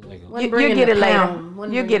 When You'll bringing get the it later. pound.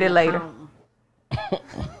 When You'll bringing get it the later.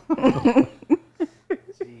 pound.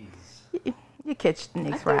 You catch the I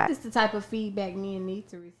next think ride. this is the type of feedback men need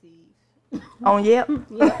to receive. On Yelp.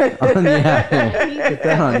 Yeah. Get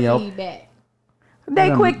that on Yelp. Feedback.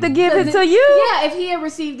 They quick to give it to you. Yeah, if he had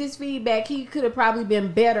received this feedback, he could have probably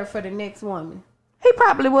been better for the next woman. He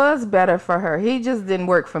probably was better for her. He just didn't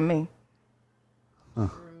work for me. Huh.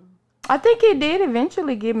 I think he did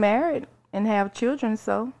eventually get married and have children,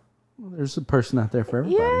 so. There's a person out there for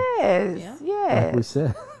everybody. Yes, Yeah. Like we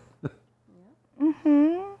said.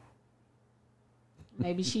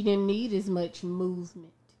 Maybe she didn't need as much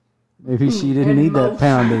movement. Maybe she didn't need that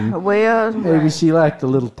pounding. Well, Maybe she liked a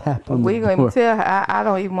little tap on we're the going door. to tell her. I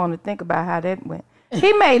don't even want to think about how that went.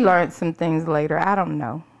 He may learn some things later. I don't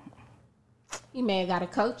know. He may have got a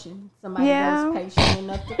coaching. Somebody Yeah. was patient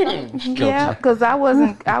enough to coach. Yeah, because I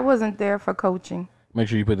wasn't there for coaching. Make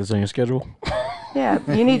sure you put this on your schedule. Yeah,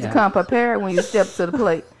 you need to come prepared when you step to the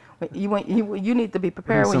plate. You need to be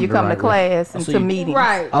prepared when Some you come to variety. class and see to you. meetings.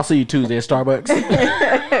 Right. I'll see you Tuesday at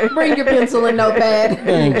Starbucks. Bring your pencil and notepad.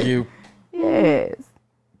 Thank you. Yes.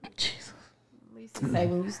 Jesus. Lisa say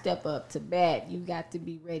when you step up to bat, you got to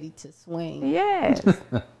be ready to swing. Yes.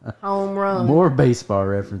 Home run. More baseball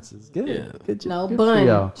references. Good. Yeah. Good job. No Good for bunt.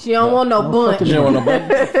 y'all. She don't want no bunt. You don't want no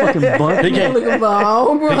button. Fucking bunt. He can't. Looking for a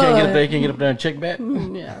home He run. can't get up there and check back.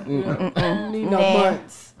 Yeah. Need no Nah.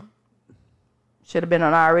 bunts. Should have been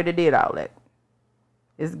on. I already did all that.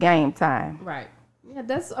 It's game time. Right. Yeah,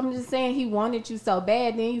 I'm just saying he wanted you so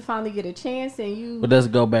bad, then you finally get a chance and you. But let's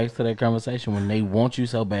go back to that conversation. When they want you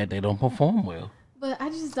so bad, they don't perform well. But I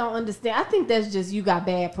just don't understand. I think that's just you got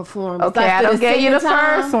bad performance. Okay, Like, I for don't get you the second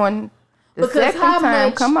time, first one. The Because second how time,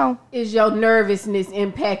 much come on. is your nervousness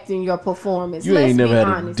impacting your performance? You Let's ain't never be had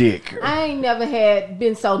honest. a dick. I ain't never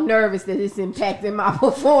been so nervous that it's impacting my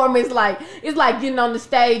performance. Like it's like getting on the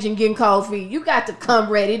stage and getting cold feet. You got to come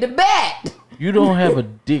ready to bat. You don't have a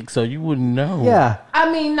dick, so you wouldn't know. Yeah.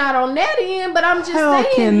 I mean, not on that end, but I'm just How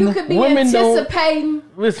saying can you could be women don't- anticipating.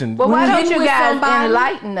 Listen. But why don't Get you with guys somebody.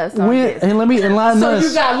 enlighten us on When, this? and let me enlighten So us.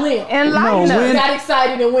 you got limp. Enlighten No, us. when- Got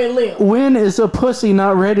excited and went limp. When is a pussy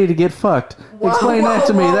not ready to get fucked? Explain that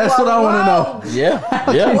to me. That's what I want to know.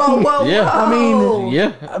 Yeah. Yeah. Whoa. Yeah. I mean,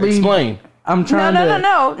 Yeah. mean- Explain. I'm trying No, to.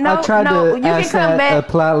 no. I tried You to can ask come that back.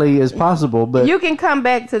 politely as possible, but You can come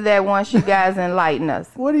back to that once you guys enlighten us.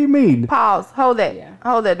 what do you mean? Pause. Hold that. Yeah.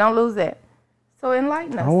 Hold that. Don't lose that. So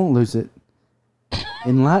enlighten I us. won't lose it.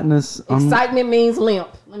 Enlighten us. Excitement means limp.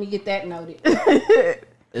 Let me get that noted.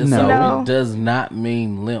 And No. So No. it does not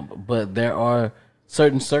mean limp, but there are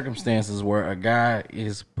certain circumstances where a guy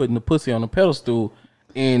is putting the pussy on a pedestal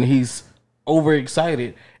and he's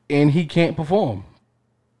overexcited and he can't perform.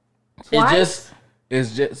 Twice?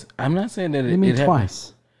 It's just. I'm not saying that You mean it happened.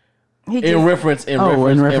 twice? He In just, reference in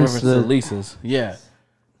reference to to- Lisa's, yeah.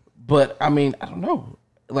 But I mean, I don't know.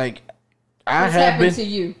 Like I What's have happened been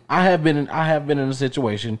to you? I have been in a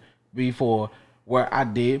situation before where I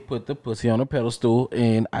did put the pussy on a pedestal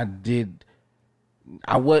and I didn't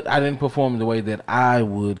perform the way that I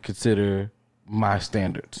would consider my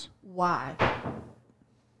standards Why?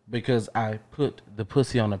 because I put the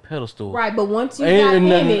pussy on a pedestal. Right, but once you got in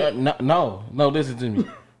it, No, listen to me.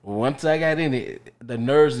 Once I got in it, the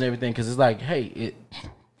nerves and everything, because it's like, hey,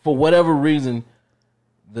 for whatever reason,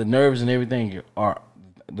 the nerves and everything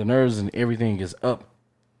is up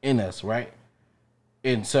in us, right?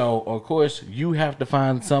 And so, of course, you have to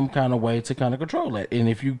find some kind of way to kind of control that. And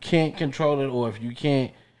if you can't control it, or if you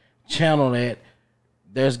can't channel that,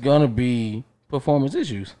 there's gonna be performance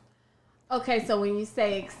issues. Okay, so when you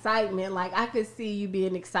say excitement, like I could see you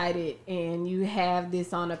being excited and you have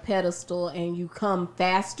this on a pedestal and you come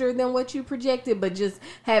faster than what you projected, but just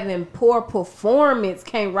having poor performance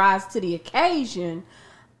can't rise to the occasion.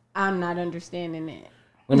 I'm not understanding that.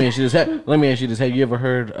 Let me ask you this. Have you ever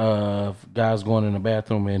heard of guys going in the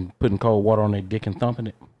bathroom and putting cold water on their dick and thumping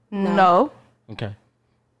it? No. Okay.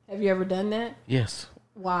 Have you ever done that? Yes.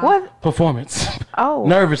 Why? What? Performance. Oh.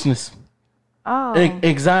 Nervousness. Oh.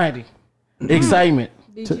 Anxiety. Excitement.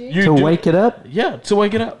 BG? To wake it up? Yeah, to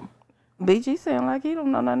wake it up. BG sound like he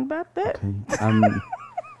don't know nothing about that. Okay. It's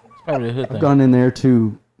probably a hood thing. I've gone in there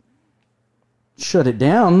to shut it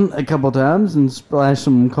down a couple times and splash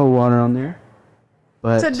some cold water on there.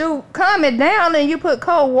 But To calm it down and you put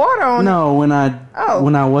cold water on it. no, when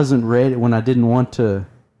I wasn't ready, when I didn't want to.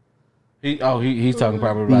 He's talking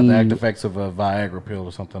probably about the after effects of a Viagra pill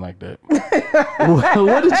or something like that.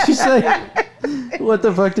 What did you say? What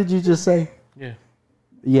the fuck did you just say? Yeah.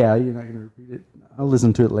 Yeah, you're not gonna repeat it. I'll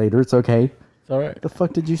listen to it later. It's okay. It's all right. The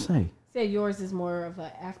fuck did you say? Say yours is more of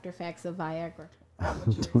an after effects of Viagra.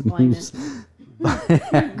 Don't use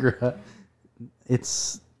Viagra.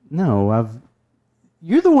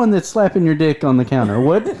 You're the one that's slapping your dick on the counter.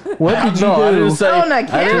 What did you do? I didn't say, On the I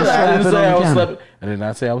didn't, counter. I didn't Slap it say on I the was counter. slapping. I did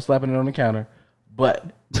not say I was slapping it on the counter. But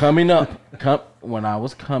when I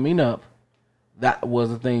was coming up, that was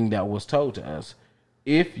the thing that was told to us.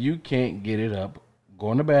 If you can't get it up,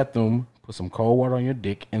 go in the bathroom, put some cold water on your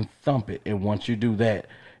dick, and thump it. And once you do that,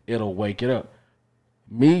 it'll wake it up.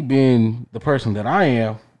 Me being the person that I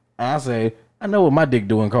am, I say, I know what my dick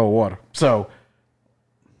do in cold water. So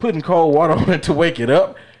putting cold water on it to wake it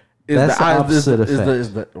up is That's the opposite effect.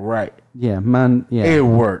 Is the right. Yeah, mine. Yeah, It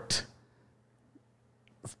worked.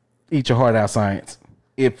 Eat your heart out, science.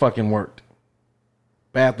 It fucking worked.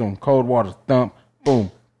 Bathroom, cold water, thump,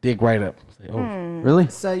 boom, dig right up. Say, oh. really?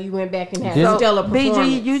 So you went back and had Did- stellar performance.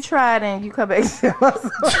 BG, you tried and you come back and tell us.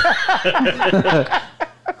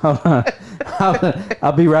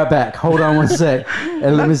 I'll be right back. Hold on one sec,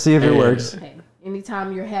 and let me see if it works. Okay.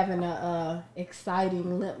 Anytime you're having a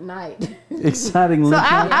exciting limp night. Exciting. So lip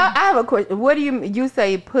I knot. have a question. What do you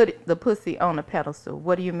say put the pussy on a pedestal?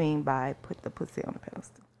 What do you mean by put the pussy on a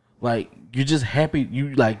pedestal? Like, you're just happy.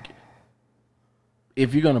 You like,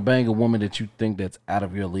 if you're gonna bang a woman that you think that's out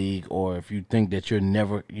of your league, or if you think that you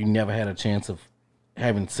never had a chance of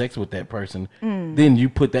having sex with that person, then you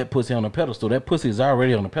put that pussy on a pedestal. That pussy is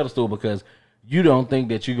already on a pedestal because you don't think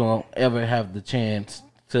that you're gonna ever have the chance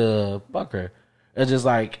to fuck her. It's just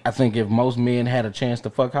like, I think if most men had a chance to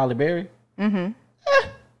fuck Halle Berry,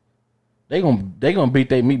 they gonna beat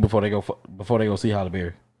their meat before they go see Halle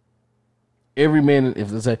Berry. Every man,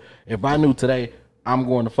 if I knew today I'm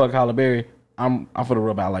going to fuck Halle Berry, I'm gonna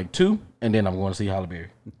rub out like 2, and then I'm going to see Halle Berry,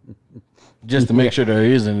 just to make sure there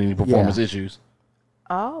isn't any performance issues.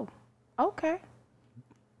 Oh, okay.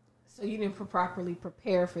 So you didn't properly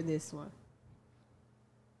prepare for this one.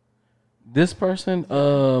 This person,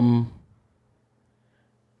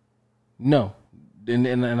 no,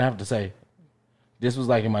 and I have to say, this was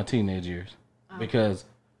like in my teenage years, because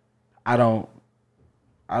I don't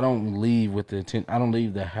leave with the intent. I don't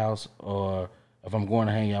leave the house, or if I'm going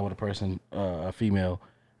to hang out with a person, a female,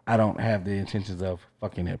 I don't have the intentions of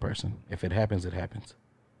fucking that person. If it happens, it happens.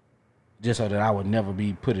 Just so that I would never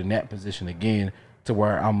be put in that position again, to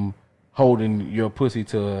where I'm holding your pussy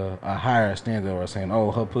to a higher standard, or saying,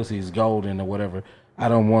 oh, her pussy is golden or whatever. I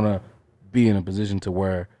don't want to be in a position to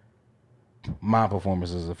where my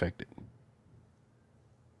performance is affected.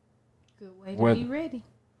 Good way to be ready.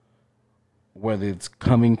 Whether it's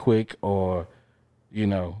coming quick or,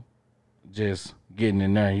 just getting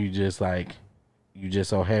in there, you just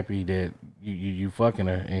so happy that you fucking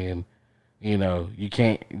her, and you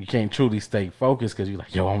can't truly stay focused because you're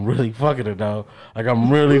like, yo, I'm really fucking her, dog. Like,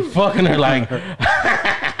 I'm really fucking her. Like,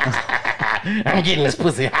 I'm getting this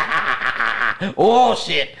pussy. Oh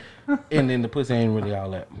shit! And then the pussy ain't really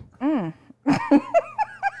all that.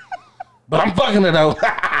 But I'm fucking her though.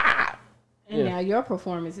 And now your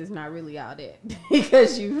performance is not really all that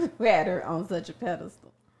because you had her on such a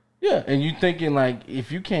pedestal. Yeah, and you thinking like,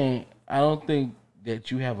 if you can't, I don't think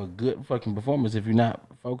that you have a good fucking performance if you're not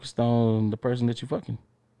focused on the person that you fucking.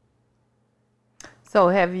 So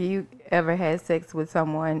have you ever had sex with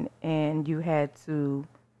someone and you had to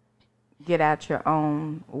get out your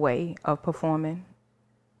own way of performing?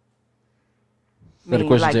 Is that a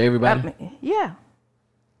question to everybody? Yeah.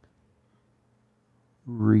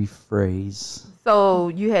 Rephrase. So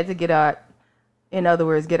you had to get out, in other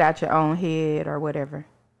words, get out your own head or whatever.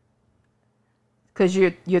 Because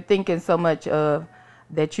you're thinking so much of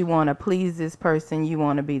that you want to please this person, you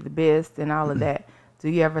want to be the best and all of that, Do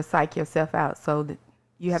you ever psych yourself out so that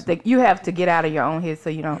you have to get out of your own head so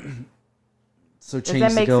you don't? So Does change that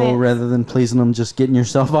the make goal sense? rather than pleasing them, just getting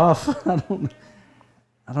yourself off.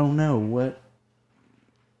 I don't know what.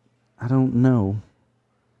 I don't know.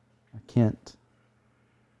 I can't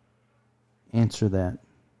answer that.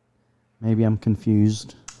 Maybe I'm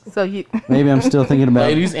confused. So you. Maybe I'm still thinking about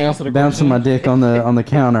Ladies, answer the bouncing my question. dick on the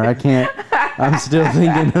counter. I can't. I'm still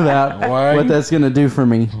thinking about Why are what you- that's gonna do for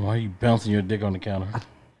me. Why are you bouncing your dick on the counter?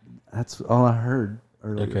 That's all I heard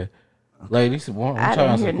earlier. Okay. Ladies, well, I I'm trying to didn't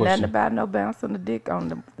answer hear the nothing question. about no bouncing the dick on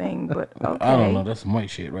the thing, but okay. I don't know. That's some white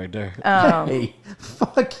shit right there. Hey,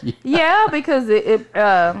 fuck you. Yeah, because if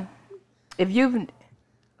you've,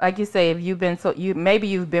 like you say, if you've been maybe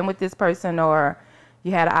you've been with this person or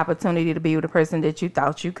you had an opportunity to be with a person that you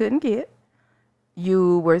thought you couldn't get.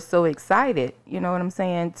 You were so excited, you know what I'm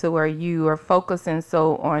saying, to where you are focusing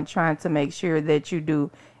so on trying to make sure that you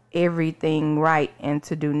do everything right and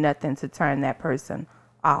to do nothing to turn that person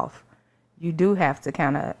off. You do have to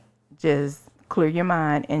kind of just clear your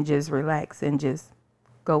mind and just relax and just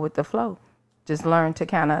go with the flow. Just learn to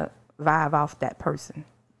kind of vibe off that person.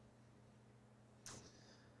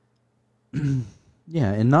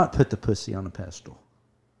 Yeah, and not put the pussy on a pedestal.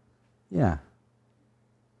 Yeah,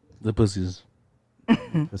 The pussy's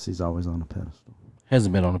pussy's always on a pedestal.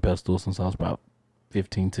 hasn't been on a pedestal since I was about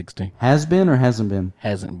 15, 16. Has been or hasn't been?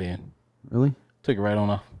 Hasn't been. Really? Took it right on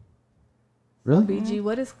off. Really? BG,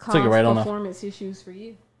 what is Took it right on off. performance issues for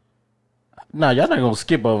you? Nah, y'all not gonna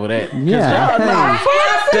skip over that. 'Cause Yeah. y'all-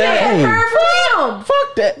 Hey.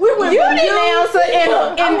 Fuck that. We went You from didn't answer,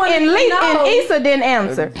 and Issa didn't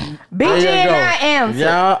answer. BG There you and go. I answered.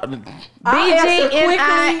 Y'all, BG and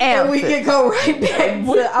I and we answered. can go right back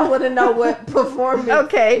to. I want to know what performance.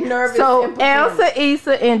 Okay, nervous. so and performance. answer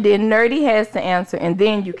Issa, and then Nerdy has to answer, and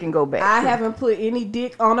then you can go back. I haven't put any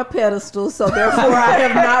dick on a pedestal, so therefore I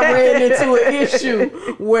have not ran into an issue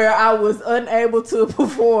where I was unable to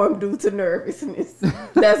perform due to nervousness.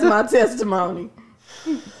 That's my testimony.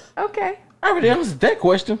 Okay. I already answered that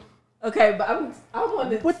question. Okay, but I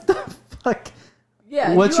wanted. What the fuck?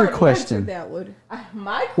 Yeah. What's you your already question? answered That one.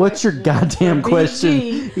 My What's your question goddamn for question?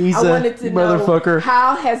 BG, He's I a wanted to motherfucker. know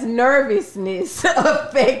how has nervousness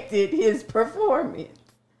affected his performance?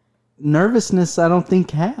 Nervousness, I don't think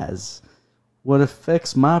has. What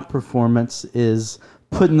affects my performance is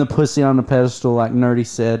putting the pussy on the pedestal, like Nerdy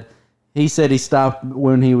said. He said he stopped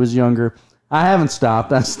when he was younger. I haven't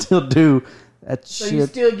stopped. I still do that So shit. you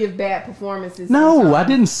still give bad performances? No, sometimes? I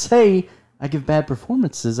didn't say I give bad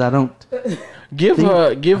performances. I don't. Give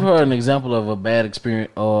her an example of a bad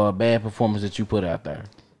experience or a bad performance that you put out there.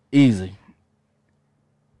 Easy.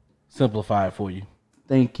 Simplify it for you.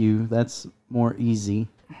 Thank you. That's more easy.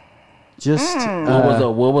 Just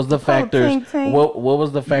What was the factors? tink, tink. What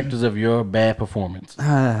was the factors of your bad performance?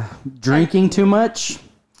 drinking too much,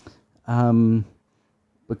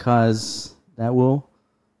 because that will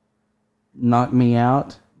knock me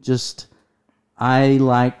out. Just I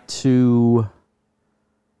like to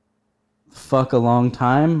fuck a long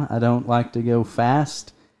time. I don't like to go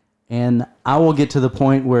fast, and I will get to the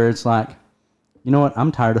point where it's like, you know what?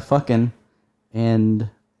 I'm tired of fucking, and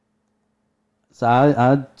so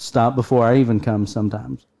I stop before I even come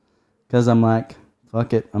sometimes, because I'm like,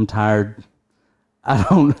 fuck it, I'm tired. I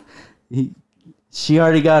don't. She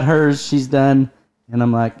already got hers. She's done, and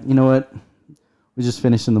I'm like, you know what? We just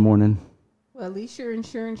finished in the morning. Well, at least you're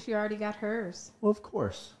ensuring she already got hers. Well, of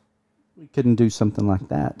course, we couldn't do something like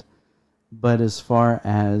that. But as far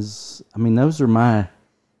as, I mean, those are my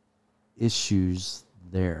issues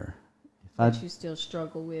there. If I That you still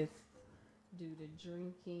struggle with due to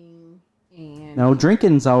drinking and no,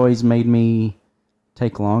 drinking's always made me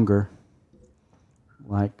take longer,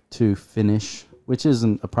 like to finish, which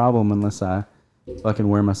isn't a problem unless I fucking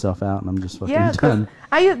wear myself out and I'm just fucking Yeah, done.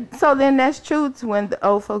 so then that's true to when the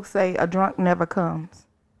old folks say a drunk never comes.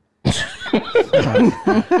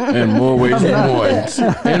 In more ways than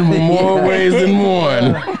one. In more ways than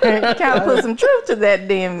one. Kind of put some truth to that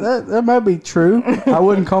then. That might be true. I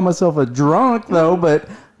wouldn't call myself a drunk though, but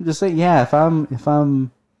I'm just saying, yeah, if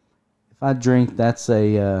I drink, that's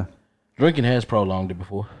a Drinking has prolonged it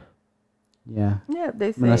before. yeah. Yeah, they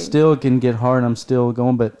I mean, I say. still can get hard and I'm still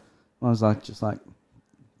going, but I was like, just like,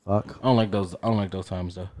 fuck. I don't like those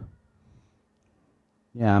times though.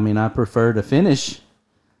 Yeah, I mean, I prefer to finish,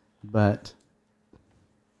 but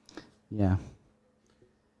yeah.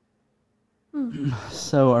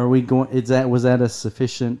 So, are we going? Was that a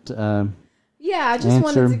sufficient? yeah, I just Answer,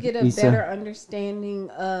 wanted to get a Issa. better understanding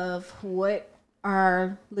of what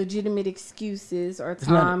are legitimate excuses or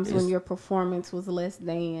not- times when it's- your performance was less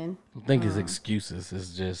than. I think it's excuses.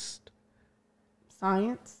 It's just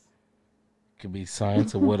Science. Could be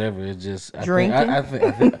science or whatever. It's just Drinking.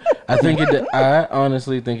 I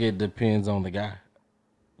honestly think it depends on the guy.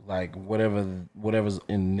 Like whatever's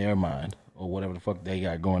in their mind or whatever the fuck they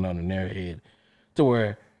got going on in their head, to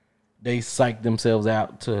where they psych themselves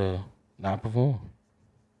out to not perform.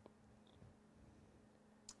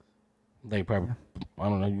 They probably, I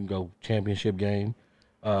don't know, you can go championship game,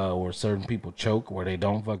 where certain people choke, where they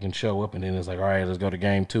don't fucking show up, and then it's like, all right, let's go to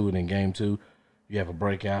game 2, and then game 2, you have a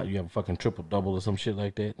breakout, you have a fucking triple-double or some shit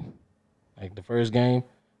like that. Like the first game,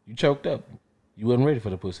 you choked up. You wasn't ready for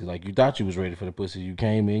the pussy. Like you thought you was ready for the pussy. You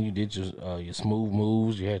came in, you did your smooth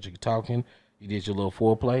moves, you had your talking, you did your little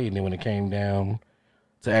foreplay, and then when it came down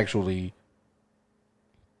to actually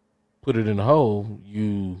put it in the hole,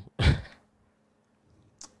 you,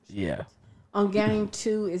 yeah. On game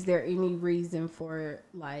 2, is there any reason for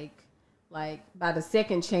like by the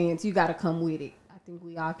second chance you got to come with it? I think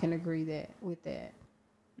we all can agree with that.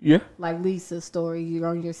 Yeah. Like Lisa's story, you're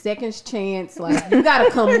on your second chance. Like you got to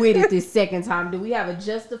come with it this second time. Do we have a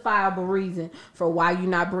justifiable reason for why you're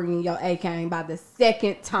not bringing your A game by the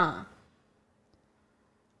second time?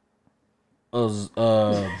 Oh,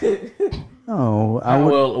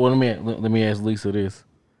 Well, let me ask Lisa this: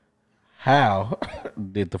 how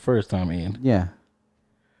did the first time end? Yeah.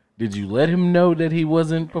 Did you let him know that he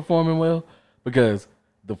wasn't performing well? Because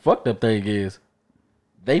the fucked up thing is,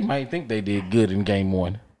 they might think they did good in game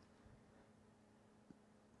 1.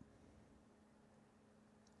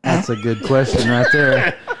 That's a good question right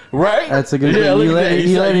there. Right? That's a good. Yeah, You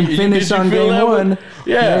let him finish did you on feel game that 1.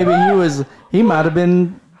 Yeah. Maybe he might have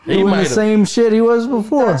been doing the same shit he was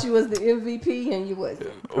before. Thought you was the MVP and you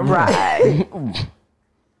wasn't. Right.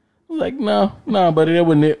 Like, no, buddy, that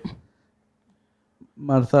wasn't it.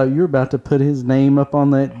 Might have thought you were about to put his name up on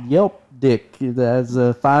that Yelp dick as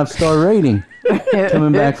a 5-star rating.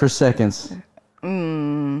 Coming back for seconds.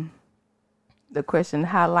 The question,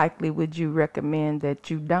 how likely would you recommend that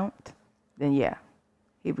you don't? Then yeah,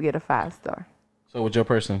 he would get a 5-star. So with your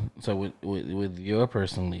person, with your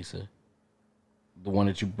person, Lisa, the one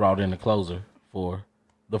that you brought in the closer for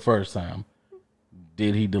the first time,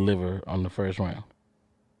 did he deliver on the first round?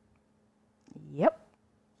 Yep.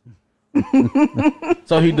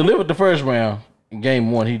 So he delivered the first round in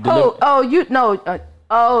game 1. He delivered.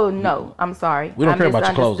 No, I'm sorry. We don't care about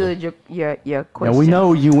your closer. I misunderstood your question. Now we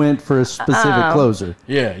know you went for a specific closer.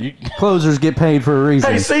 Yeah, Closers get paid for a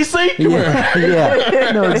reason. Hey, CC, come here.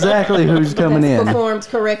 Yeah, know exactly who's coming in. Performed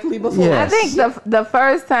correctly before. Yeah. I think the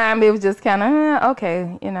first time it was just kind of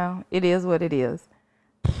okay, it is what it is.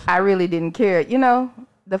 I really didn't care,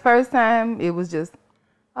 The first time it was just,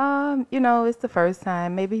 it's the first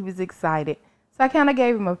time. Maybe he was excited, so I kind of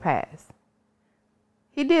gave him a pass.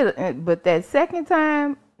 He did, but that second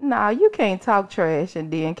time, you can't talk trash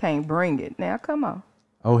and then can't bring it. Now, come on.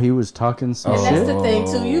 Oh, he was talking some And shit. that's the thing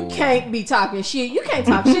too. You can't be talking shit. You can't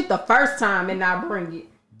talk shit the first time and not bring it.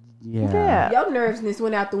 Yeah. Your nervousness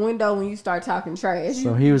went out the window when you start talking trash.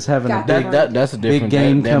 So he was having a big, That's a different big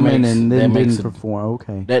game that coming makes- and that then makes didn't a- perform.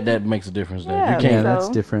 Okay. That makes a difference there. Yeah. You can't. Yeah, that's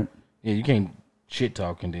So- different. Yeah, you can't shit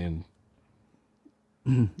talk and then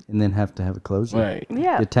And then have to have a closer. right,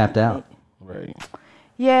 Yeah. Get tapped out. right.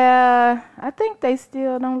 Yeah, I think they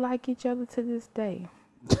still don't like each other to this day.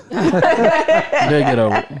 He'll get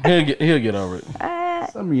over it. He'll get over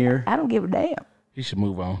it. Some year. I don't give a damn. He should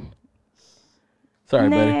move on. Sorry,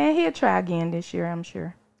 buddy. He'll try again this year, I'm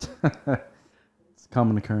sure. It's a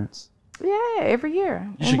common occurrence. Yeah, every year.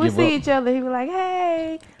 should When we give see up. each other, he be like,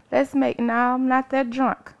 hey, let's make, no, I'm not that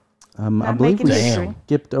drunk. I Not believe making we history.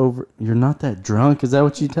 skipped over. You're not that drunk. Is that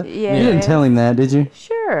what you tell? Yeah. You didn't tell him that, did you?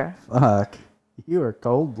 Sure. Fuck. You are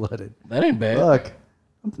cold blooded. That ain't bad. Fuck.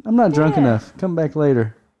 I'm not drunk Yeah. enough. Come back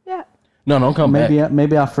later. Yeah. No, don't come back.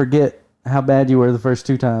 Maybe I'll forget how bad you were the first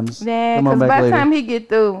 2 times. Yeah, Come on because back by the later. time he get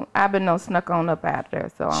through, I've been snuck on up out there,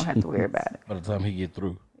 so I don't have to worry about it. By the time he get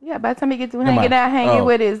through. Yeah, by the time he get through Come hanging on. out, hanging Oh.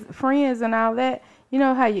 with his friends and all that, you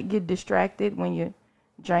know how you get distracted when you're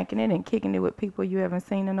drinking it and kicking it with people you haven't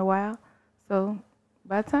seen in a while. So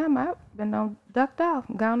by the time I've been ducked off,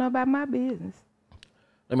 gone about my business.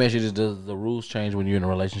 Let me ask you this: does the rules change when you're in a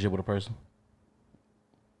relationship with a person?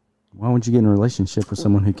 Why would you get in a relationship with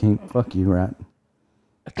someone who can't fuck you right?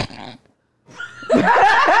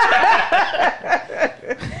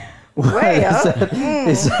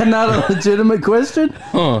 Is that not a legitimate question?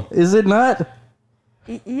 Huh? Is it not?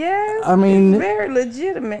 Yes, I mean- it's very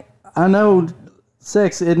legitimate. I know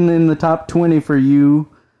sex isn't in the top 20 for you,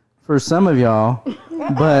 for some of y'all,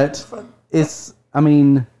 but it's,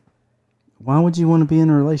 why would you want to be in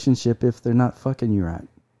a relationship if they're not fucking you right?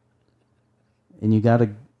 And you gotta,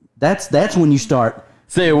 that's when you start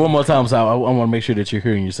Say it one more time, so I want to make sure that you're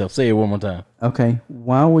hearing yourself. Say it one more time. Okay.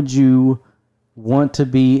 Why would you want to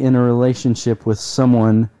be in a relationship with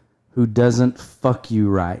someone who doesn't fuck you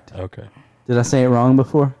right? Okay. Did I say it wrong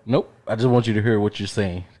before? Nope. I just want you to hear what you're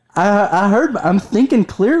saying. I heard. I'm thinking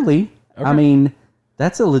clearly. Okay. I mean,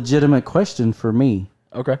 that's a legitimate question for me.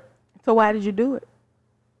 Okay. So why did you do it?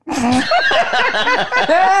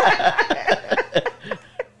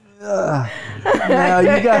 Now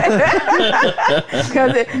you got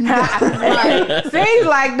Because it seems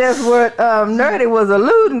like that's what Nerdy was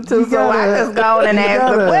alluding to. So I just go on and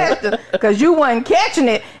ask the question because you wasn't catching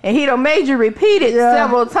it, and he done made you repeat it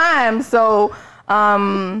several times. So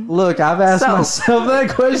look. I've asked myself that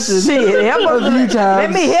question shit, help a few us. times.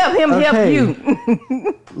 Let me help him help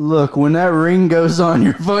you. Look, when that ring goes on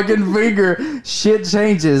your fucking finger, shit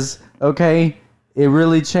changes. Okay, it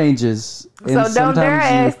really changes. And So don't dare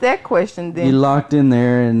sometimes ask that question then. you locked in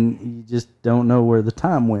there and you just don't know where the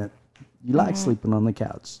time went. You like sleeping on the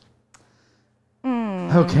couch.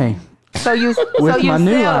 Okay. So you With so you my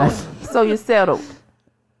new settled. life. So you settled.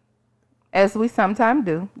 As we sometimes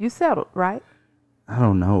do. You settled, right? I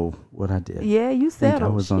don't know what I did. Yeah, you I think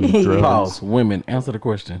settled. I was on Shit. drugs. Pause. Women, answer the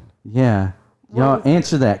question. Yeah. Y'all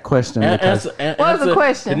answer that question because What was the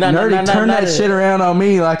question? Nerdy turned that shit around on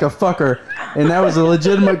me like a fucker, and that was a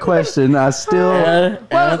legitimate question. I still, What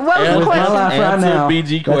was the with my question? life right Answer now, BG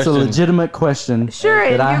that's a question. legitimate question. Sure,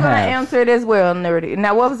 and that you're I going to have. answer it as well, Nerdy.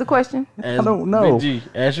 Now, what was the question? I don't know. BG,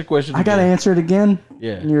 ask your question. I gotta again. answer it again.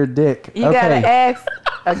 Yeah. You're a dick. You got to ask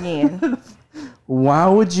again. Why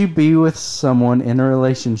would you be with someone in a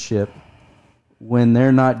relationship when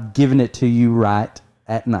they're not giving it to you right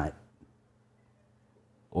at night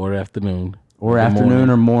Or afternoon. or Good afternoon morning.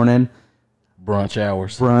 or morning, brunch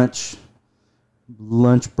hours. brunch,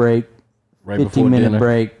 lunch break, Right 15-minute dinner.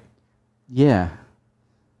 break? Yeah.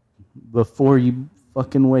 Before you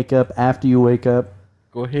fucking wake up, after you wake up,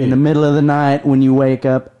 Go ahead. in the middle of the night when you wake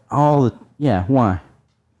up, why?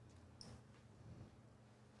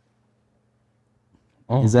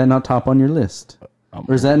 Oh. Is that not top on your list?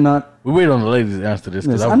 Or is that not? We wait on the ladies to answer this.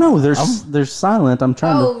 'Cause I know they're silent. I'm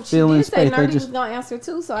trying Oh, to she fill in did say space. They Nerdy just was gonna answer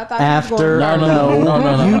too, so I thought he after was going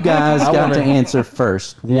No. you guys I got wanna- to answer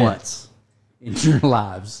first Yeah. once in your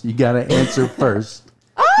lives. You got to answer first.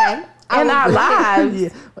 Okay. In our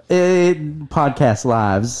lives. Podcast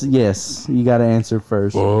lives. Yes, you got to answer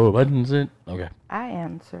first. Whoa, buttons it. Okay. I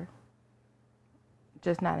answer.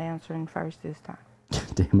 Just not answering first this time.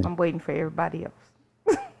 Damn it. I'm waiting for everybody else.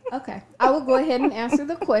 Okay. I will go ahead and answer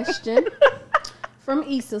the question from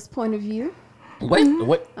Issa's point of view. Wait.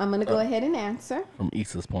 I'm going to go ahead and answer. From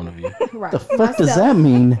Issa's point of view, Right. The fuck does that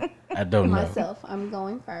mean? I don't know. Myself. I'm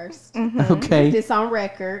going first. Okay. This on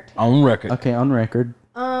record. On record. Okay, on record.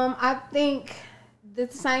 I think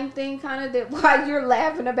the same thing kind of that while you're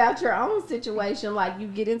laughing about your own situation, like you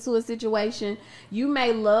get into a situation, you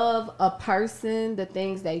may love a person, the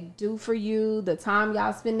things they do for you, the time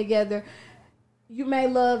y'all spend together. You may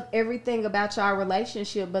love everything about y'all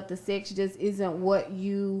relationship, but the sex just isn't what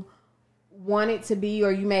you want it to be,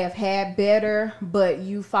 or you may have had better, but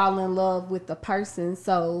you fall in love with the person,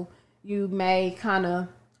 so you may kind of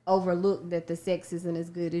overlook that the sex isn't as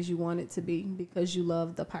good as you want it to be because you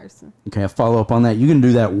love the person. Okay, I'll follow up on that. You can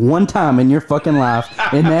do that one time in your fucking life,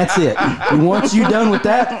 and that's it. And once you're done with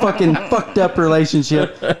that fucking fucked up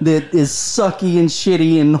relationship that is sucky and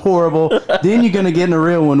shitty and horrible, then you're gonna get in a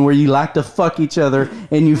real one where you like to fuck each other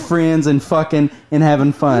and you friends and fucking and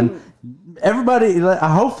having fun. Everybody,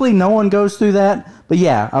 hopefully no one goes through that. But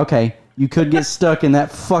yeah, okay, you could get stuck in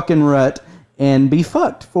that fucking rut and be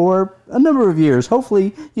fucked for a number of years.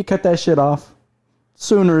 Hopefully you cut that shit off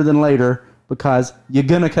sooner than later, because you're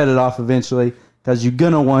gonna cut it off eventually, because you're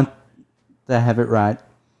gonna want to have it right.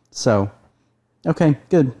 So, okay,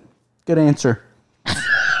 good answer.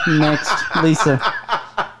 Next, Lisa.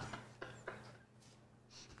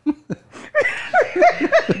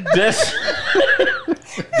 That's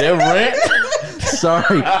that rant.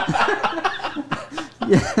 Sorry.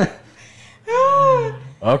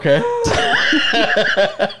 Okay.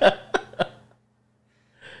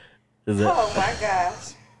 Is it? Oh my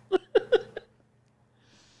gosh.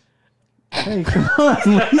 Hey, come on,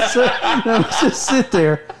 Lisa. No, just sit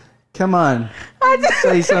there. Come on.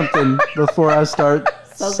 Say something before I start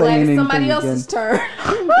So glad saying it's anything somebody again. else's turn.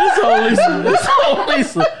 It's all Lisa. It's all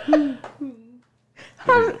Lisa.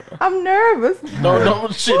 I'm nervous.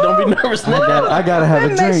 Don't be nervous. I gotta have a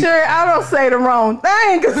Make drink. sure I don't say the wrong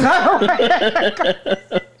thing, cause I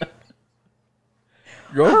don't.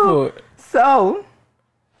 Go for it. So,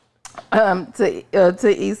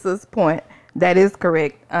 to Issa's point, that is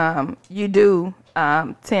correct. You do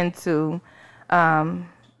tend to kind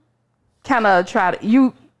of try to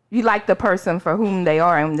you like the person for whom they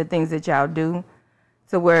are and the things that y'all do,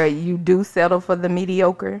 to where you do settle for the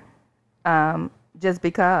mediocre, just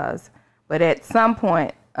because. But at some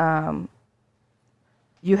point,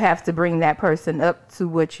 you have to bring that person up to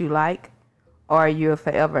what you like, or you'll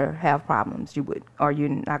forever have problems. Or you're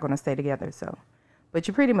not going to stay together. So, but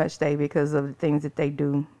you pretty much stay because of the things that they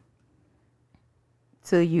do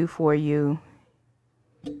to you, for you,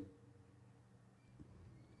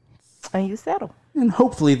 and you settle. And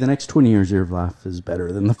hopefully the next 20 years of your life is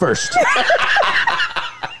better than the first.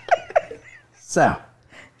 So,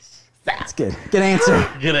 that's good. Good answer.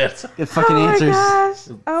 Good answer. Good fucking answers.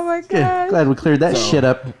 Oh my Good. gosh. Glad we cleared that shit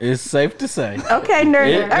up. It's safe to say. Okay,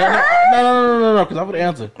 nerd. No, because I'm going to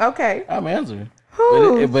answer. Okay. I'm answering.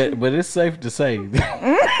 But it's safe to say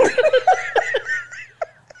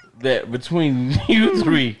that between you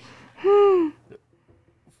three,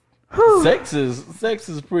 sex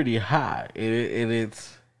is pretty high.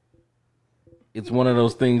 It's one of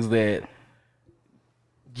those things that,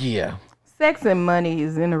 yeah. Sex and money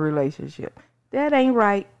is in a relationship. That ain't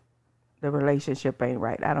right. The relationship ain't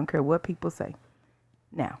right. I don't care what people say.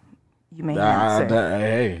 Now, you may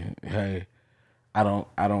answer. Hey, I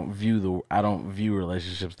don't view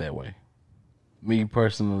relationships that way. Me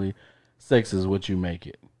personally, sex is what you make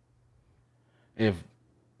it. If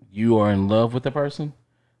you are in love with the person,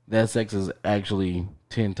 that sex is actually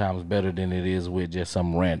 10 times better than it is with just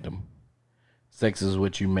some random. Sex is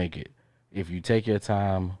what you make it. If you take your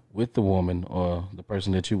time with the woman or the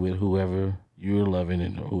person that you're with, whoever you're loving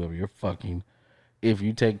and whoever you're fucking, if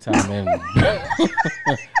you take time and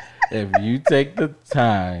if you take the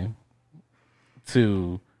time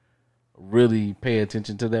to really pay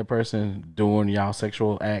attention to that person during y'all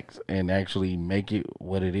sexual acts and actually make it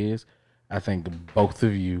what it is, I think both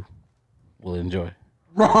of you will enjoy.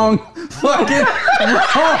 Wrong. Fucking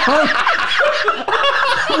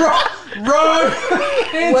wrong.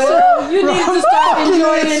 Well, you need to start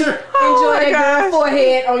enjoying that girl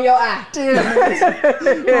forehead on your eye.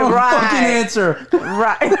 Fucking answer.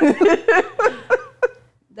 Right.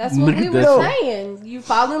 That's what we were saying. You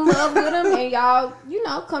fall in love with them and y'all,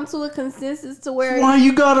 come to a consensus to where... Why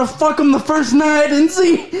you gotta fuck them the first night and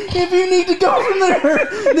see if you need to go from there.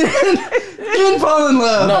 Then fall in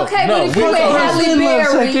love. Okay, but if you with Halle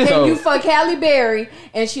Berry and you fuck Halle Berry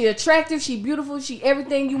and she attractive, she beautiful, she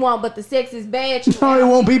everything you want, but the sex is bad. No, it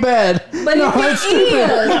won't be bad. But if it is,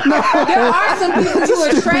 there are some people you're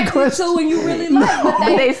attracted to and you really like,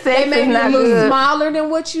 but they may be a little smaller than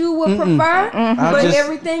what you would prefer, but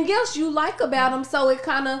everything else you like about them, so it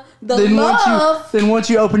kind of Then once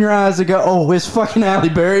you open your eyes and go, oh, it's fucking Halle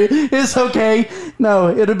Berry, it's okay. No,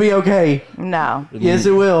 it'll be okay. No. Yes,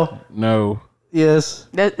 it will. No. Yes.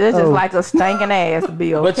 That's just like a stinking ass to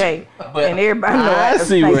be okay. But and everybody knows I a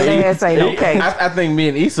see stinking where ass ain't okay. I think me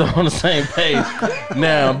and Issa on the same page.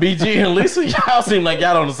 Now, BG and Lisa, y'all seem like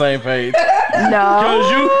y'all on the same page.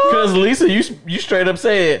 No. Because Lisa, you straight up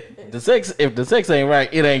said, if the sex ain't right,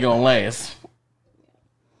 it ain't gonna last.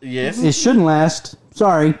 Yes. It shouldn't last.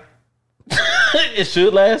 Sorry. It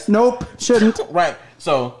should last? Nope, shouldn't. Right.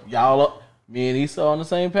 So, me and Issa on the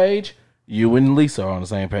same page. You and Lisa are on the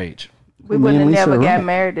same page. We would have never got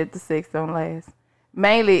married if the sex don't last.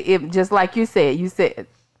 Mainly, if just like you said,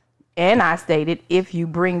 and I stated, if you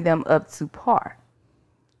bring them up to par.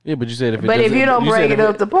 Yeah, but you said if you don't bring it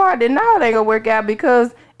up to par, then no, they gonna work out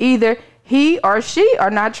because either he or she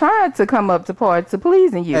are not trying to come up to par to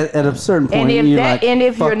pleasing you. At a certain point, and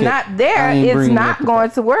if you're not there, it's not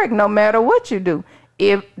going to work no matter what you do.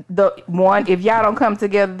 If y'all don't come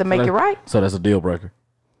together to make it right. So that's a deal breaker.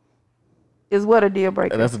 Is what a deal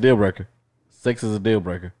breaker? That's a deal breaker. Sex is a deal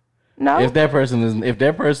breaker. No. If that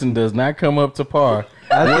person does not come up to par,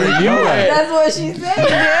 where you at? That's what she said.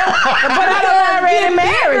 But I don't already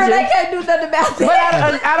married you. They can't do nothing about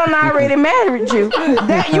that. But I don't already married you.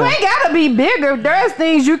 You ain't gotta be bigger. There's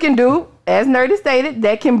things you can do, as Nerdy stated,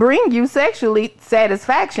 that can bring you sexually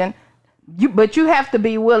satisfaction. But you have to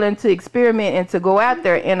be willing to experiment and to go out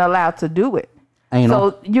there and allow to do it.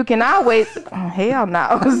 So you can always, hell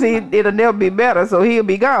no. See, it'll never be better, so he'll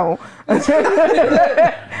be gone.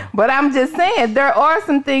 But I'm just saying, there are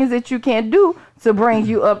some things that you can do to bring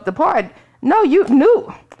you up the part. No, you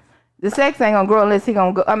knew. The sex ain't gonna grow unless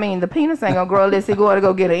the penis ain't gonna grow unless he going to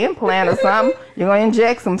go get an implant or something. You're gonna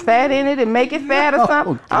inject some fat in it and make it fat or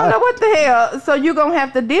something. I don't know what the hell. So you're gonna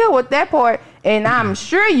have to deal with that part. And I'm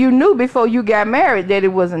sure you knew before you got married that it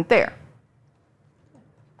wasn't there.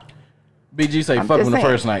 BG say fuck on the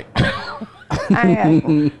first night. Well,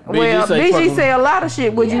 BG say a lot of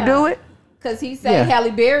shit. Would you do it? Because he said Halle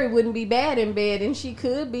Berry wouldn't be bad in bed, and she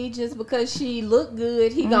could be just because she looked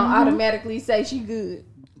good. He gonna automatically say she good.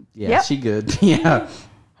 Yeah, she good. Yeah.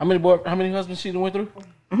 How many husbands she done went through?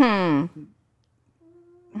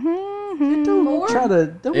 More? Try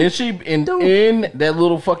to. Is she in that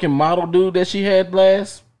little fucking model dude that she had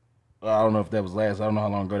last? I don't know if that was last. I don't know how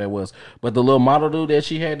long ago that was. But the little model dude that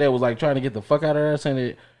she had that was like trying to get the fuck out of her, saying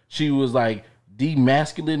that she was like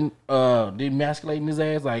demasculating his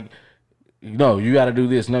ass. Like, no, you got to do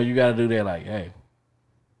this. No, you got to do that. Like, hey,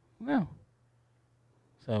 no.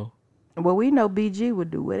 So. Well, we know BG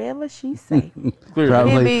would do whatever she say.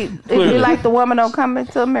 Probably. It'd be like the woman on Coming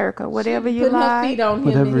to America. Whatever you Putting her like. feet on him.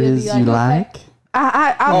 Whatever and it he'll is be you okay. like.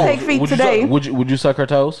 I'll take feet today. Would you suck her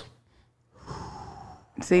toes?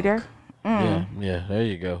 See there? Yeah. There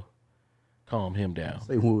you go. Calm him down.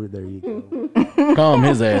 Say, "Whoa, there you go." Calm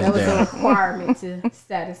his ass That was a down. requirement to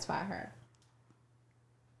satisfy her.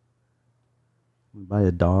 Buy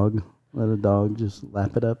a dog. Let a dog just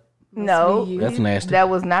lap it up. No, be you. That's nasty. that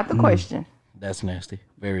was not the question. That's nasty.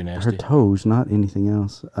 Very Her nasty. toes, not anything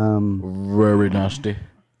else. Very nasty.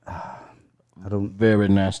 I don't. Very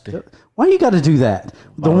nasty. Why you got to do that?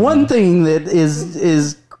 The one thing that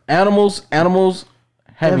is Animals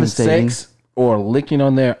having Devastating. sex or licking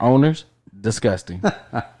on their owners, disgusting.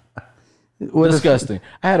 what if- Disgusting.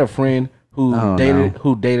 I had a friend who Oh,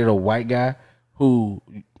 dated a white guy who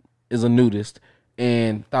is a nudist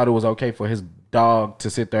and thought it was okay for his dog to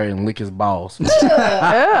sit there and lick his balls.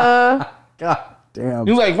 God damn.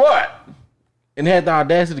 He was like, "What?" And had the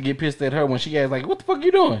audacity to get pissed at her when she asked, like, "What the fuck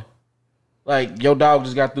you doing? Like, your dog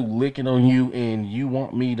just got through licking on you and you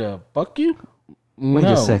want me to fuck you?" Wait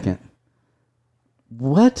No. a second.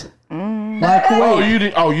 What? Like, Oh, wait. you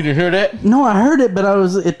didn't hear that? No, I heard it, but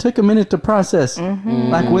it took a minute to process.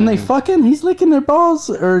 Like when they fucking, he's licking their balls,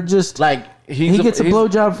 or just Like he gets a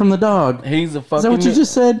blowjob from the dog. He's a fucking. Is that what you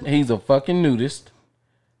just said? He's a fucking nudist,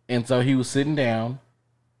 and so he was sitting down,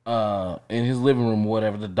 in his living room or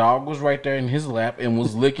whatever. The dog was right there in his lap and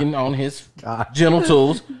was licking on his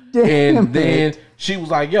genitals. Damn And then it. she was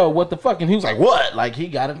like, "Yo, what the fuck?" And he was like, "What?" Like he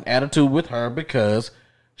got an attitude with her because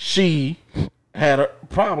she had a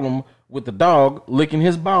problem with the dog licking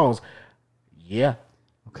his balls. Yeah.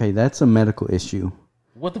 Okay, that's a medical issue,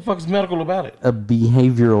 What the fuck is medical about it? a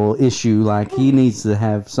behavioral issue. Like he needs to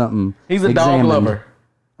have something. He's a dog examined. lover.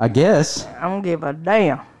 I guess. I don't give a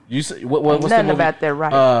damn. You say what's the Nothing movie? about that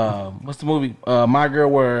right. What's the movie? My Girl,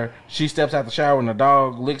 where she steps out the shower and the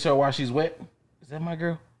dog licks her while she's wet. Is that My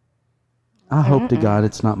Girl? I hope to God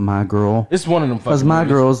it's not My Girl. It's one of them. Because fucking My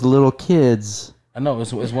movies. Girl's little kids. I know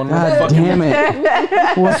it's one of them. God fucking damn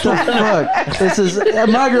it. What the fuck? This is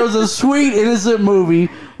My Girl's a sweet, innocent movie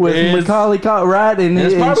with It's- Macaulay Culkin, right? And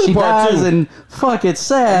it's probably she part dies, two. and fuck, it's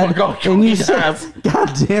sad. Macaulay And you Culkin say, dies.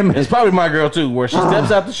 God damn It's it. probably My Girl too, where she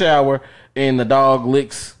steps out the shower and the dog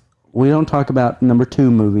licks. We don't talk about number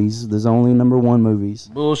 2 movies. There's only number 1 movies.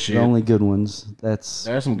 Bullshit. The only good ones. That's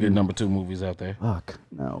There's some good number 2 movies out there. fuck.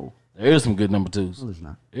 No, There is some good number 2s. there's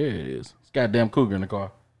not. There it is. It's goddamn cougar in the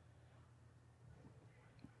car.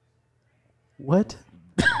 What?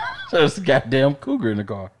 There's a goddamn cougar in the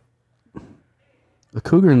car. A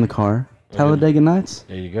cougar in the car. Talladega Nights.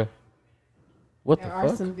 There you go. What There the are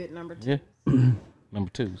fuck? some good number 2. Yeah. Number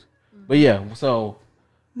 2s. But yeah, so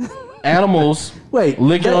animals Wait,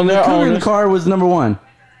 licking on their the cougar in the owners. car was number 1.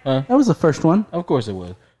 Huh? That was the first one, Of course it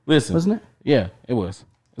was. Listen. wasn't it? Yeah, it was.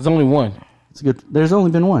 There's only one. It's good. There's only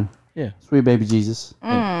been one. Yeah. Sweet baby Jesus.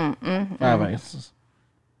 5 ounces.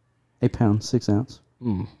 8 pounds, 6 ounce.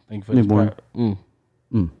 Thank you for Newborn. this.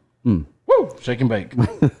 Woo! Shake and bake.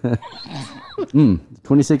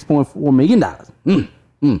 26.4 million dollars.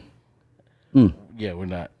 Yeah, we're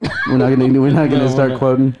not. We're not gonna we're start not.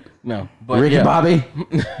 quoting No. But Ricky yeah. Bobby.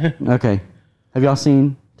 Okay. Have y'all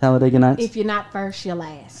seen Talladega Nights? If you're not first, you're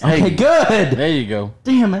last. Hey, Okay, good. there you go.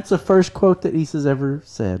 Damn, that's the first quote that Issa's ever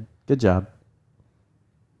said. Good job.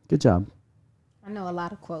 Good job. I know a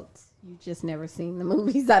lot of quotes. You just never seen the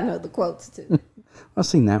movies. I know the quotes too. I've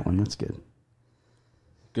seen that one. That's good.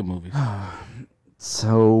 Good movies.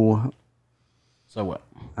 So So what?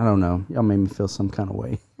 I don't know. Y'all made me feel some kind of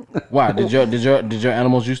way. Why did your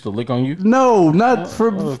animals used to lick on you? No, not for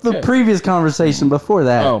the okay. previous conversation before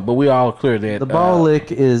that. Oh, but we all clear that The ball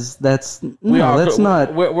lick is that's no, that's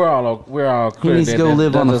not. We're all clear. needs to that go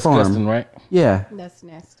live on the that's farm. disgusting, right? Yeah, That's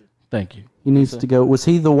nasty. Thank you. he needs to go. Was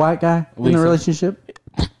he the white guy in Lisa. the relationship?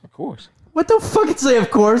 Of course. What the fuck? Say of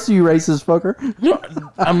course, you racist fucker. No,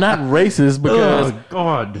 I'm not racist because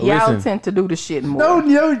God. Y'all Listen. tend to do the shit more. No,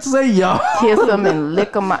 you don't say y'all. Kiss them and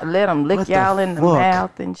lick them, let them lick What the y'all in the fuck?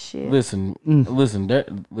 mouth and shit. listen,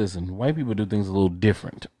 listen. White people do things a little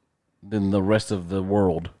different. than the rest of the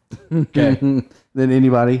world. Okay. Than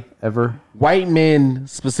anybody ever. White men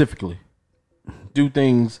specifically do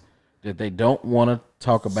things that they don't want to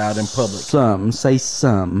talk about in public.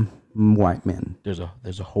 Some white men. There's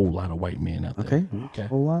a whole lot of white men out there. Okay. A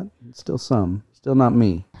whole lot. Still some. Still not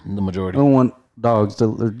me. The majority. I don't want dogs to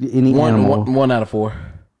or any animal. One out of 4.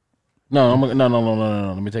 No.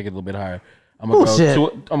 Let me take it a little bit higher. I'm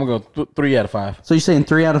gonna go 3 out of 5. So you're saying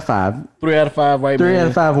 3 out of 5? 3 out of 5 white men. 3 out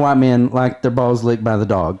of 5 white men like their balls licked by the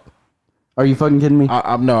dog. Are you fucking kidding me?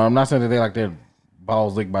 I'm not saying that they like their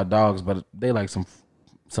balls licked by dogs, but they like some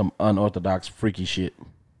unorthodox freaky shit.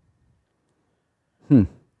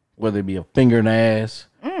 Whether it be a finger in the ass,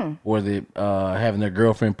 whether it having their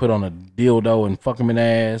girlfriend put on a dildo and fuck them in the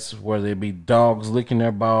ass, whether it be dogs licking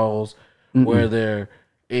their balls, whether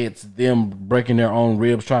it's them breaking their own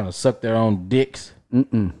ribs trying to suck their own dicks.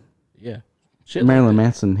 Yeah. Shit Marilyn like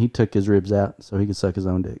Manson, he took his ribs out so he could suck his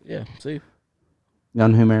own dick. Yeah, see? Y'all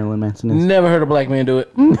know who Marilyn Manson is? Never heard a black man do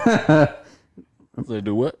it. They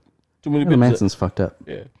do what? Too many Marilyn bitches. Manson's fucked up.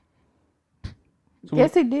 Yeah.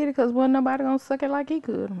 Guess he did it because wasn't nobody gonna suck it like he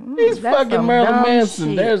could. He's That's fucking some Marilyn dumb Manson.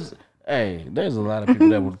 shit. There's a lot of people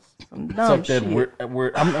that would suck that shit.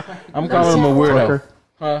 word. I'm calling him a weirdo.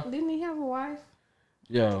 Huh? Didn't he have a wife?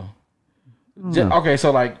 Yo. Okay,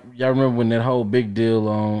 so like y'all remember when that whole big deal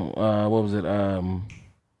on what was it?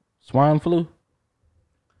 Swine flu?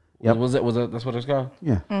 Yep. Was that that's what it's called?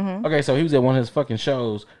 Yeah. Okay, so he was at one of his fucking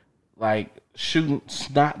shows, like shooting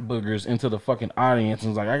snot boogers into the fucking audience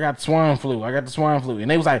and was like, I got swine flu.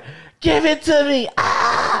 And they was like, give it to me.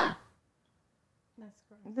 Ah!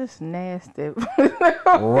 This nasty.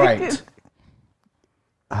 Right.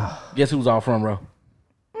 Guess who's all front row?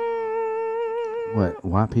 What,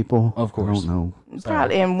 white people? Of course. I don't know.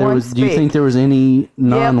 Probably in There one was, do you spit. think there was any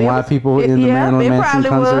non-white was- people in the yeah, Marilyn it Manson probably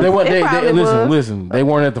concert? was. They probably was. listen. They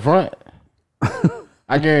weren't at the front.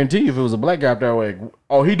 I guarantee you, if it was a black guy up there, like,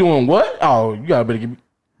 oh, he doing what? Oh, y'all better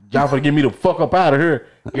get me the fuck up out of here.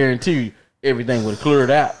 Guarantee you, everything would have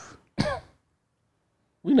cleared out.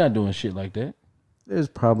 We not doing shit like that. There's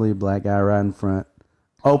probably a black guy right in front,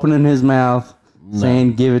 opening his mouth,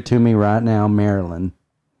 saying, give it to me right now, Marilyn.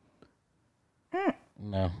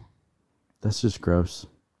 No. That's just gross.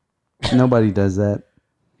 Nobody does that.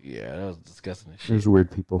 Yeah, that was disgusting as shit. There's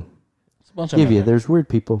weird people. It's a bunch of Give them. you, there's weird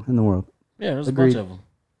people in the world. Yeah, there's Agreed. a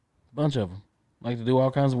bunch of them. Like to do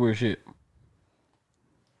all kinds of weird shit.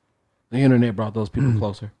 The internet brought those people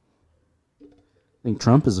closer. I think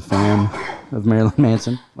Trump is a fan of Marilyn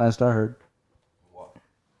Manson, last I heard.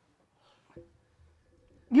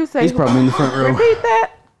 You say He's probably in the front row. Repeat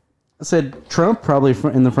that. I said Trump probably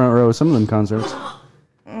in the front row of some of them concerts.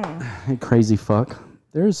 Hey, crazy fuck.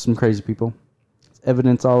 There's some crazy people. It's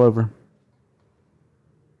evidence all over.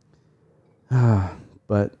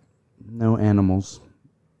 But no animals.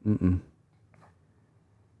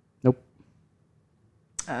 Nope.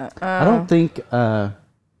 I don't think...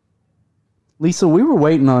 Lisa, we were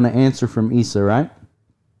waiting on an answer from Issa, right?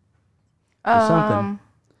 Or something.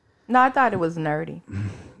 No, I thought it was nerdy. Y'all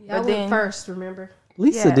But went then- first, remember?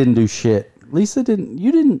 Lisa yeah. didn't do shit. Lisa didn't...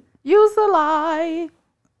 You didn't... Use a lie.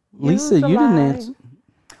 Lisa, Use a you didn't lie. answer.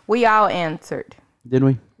 We all answered. Did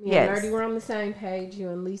we? Me Yes. and Nerdy were on the same page. You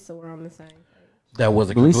and Lisa were on the same page. That was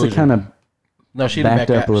a Lisa conclusion. kind of No, she didn't backed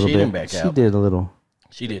back up out. a little She bit. didn't back She out. did a little.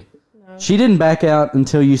 She did. She didn't back out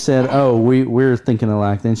until you said, "Oh, we're thinking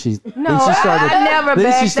alike." Then she No, then she started. I never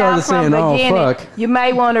then backed she started out from saying, "Oh beginning. fuck." You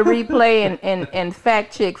may want to replay and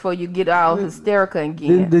fact check before you get all hysterical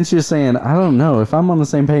again. Then she was saying, "I don't know if I'm on the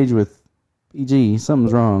same page with PG.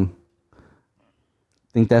 Something's wrong."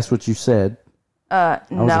 Think that's what you said. was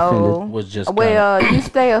No. offended. Was just Well, you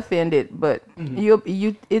stay offended, but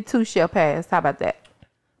you it too shall pass. How about that?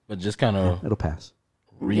 but just kind of It'll pass.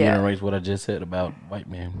 reiterates what I just said about white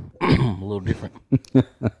men. A little different.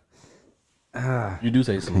 You do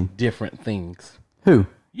say some different things. Who?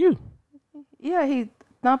 You. Yeah, he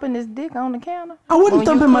thumping his dick on the counter. I wasn't When you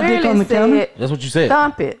thumping my dick clearly on the counter. said That's what you said.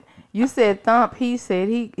 Thump it. You said thump. He said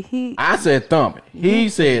he. I said thump it. He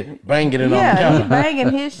said banging it on the Yeah, he counter. banging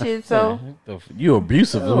his shit. So You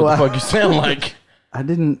abusive. Is what the fuck you sound like. I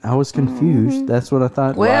didn't. I was confused. That's what I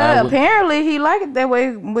thought. well, would- apparently he liked it that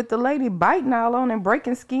way with the lady biting all on and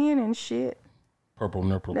breaking skin and shit. Purple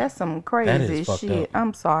nurple. That's some That crazy is fucked shit. up.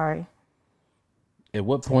 I'm sorry. At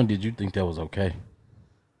what point did you think that was okay?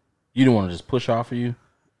 You didn't want to just push off of you?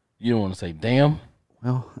 You didn't want to say, damn?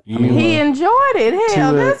 Well, You I mean, He enjoyed it.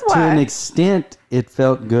 Hell, that's to an why. extent, it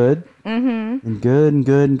felt good. Mm-hmm. And good and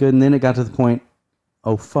good and good. And then it got to the point,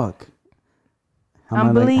 oh, fuck. How I'm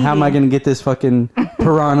am I bleeding. going to get this fucking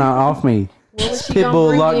piranha off me? What was This she pit gonna bull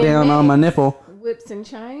bring locked in down on my next? nipple. whips and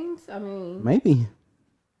chains? I mean, Maybe.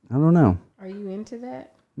 I don't know. are you into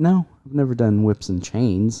that? No, I've never done whips and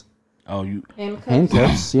chains. Oh, you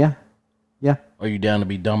Handcuffs, yeah. Yeah. are you down to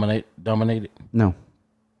be dominated? No.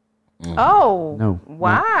 Oh. No.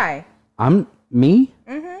 Why? I'm me?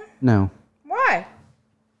 No. Why?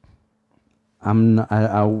 I'm not,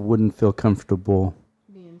 I wouldn't feel comfortable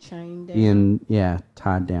Being chained down. being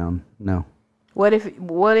tied down. No. What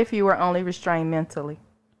if you were only restrained mentally?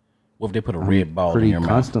 What if they put a red ball in Pretty your mouth?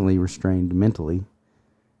 constantly restrained mentally.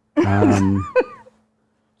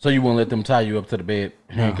 So you won't let them tie you up to the bed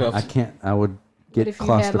handcuffs? I can't. I would But get if you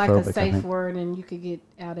had like a claustrophobic. I safe think. word and you could get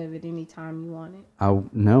out of it anytime you wanted.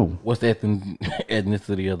 No. What's the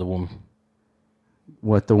ethnicity of the woman?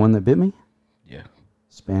 What, the one that bit me? Yeah.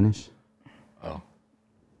 Spanish. Oh.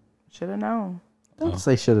 Should have known. Don't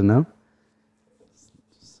say should have known.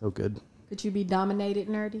 So good. Could you be dominated,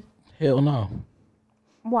 nerdy? Hell no.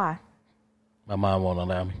 Why? My mom won't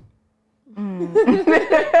allow me.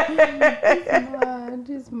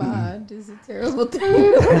 Mind is a terrible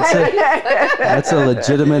thing. That's a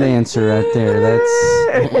legitimate answer right there.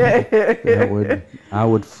 I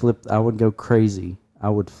would flip. I would go crazy. I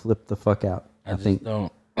would flip the fuck out. I just think.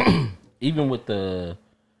 don't. Even with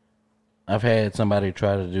I've had somebody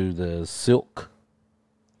try to do the silk.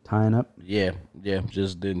 Tying up. Yeah,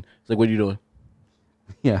 just didn't. It's like, what are you doing?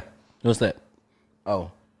 Yeah. What's that?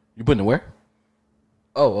 Oh, you putting it where?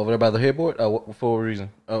 Oh, over there by the headboard? Oh, what, for what reason?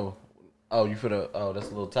 Oh, you that's a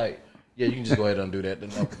little tight. Yeah, you can just go ahead and undo that.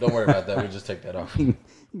 Don't worry about that. We'll just take that off.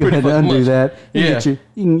 Go ahead and undo much. that. Yeah.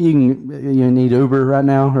 You need Uber right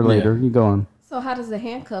now or later. You go on. So how does the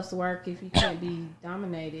handcuffs work if you can't be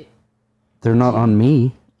dominated? They're not on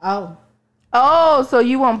me. Oh, so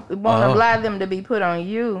you won't allow them to be put on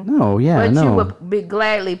you? No, yeah, But no. you would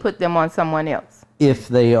gladly put them on someone else. If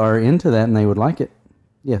they are into that and they would like it,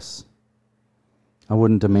 yes. I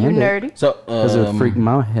wouldn't You demand it nerdy? So, because it would freak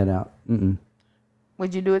my head out.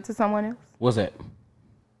 Would you do it to someone else? what's that?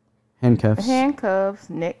 Handcuffs. Handcuffs,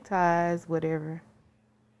 neckties, whatever.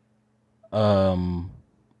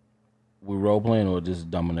 We role playing or just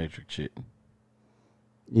dominatrix shit?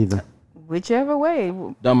 Either. Whichever way.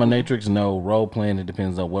 Dominatrix, no. Role playing, it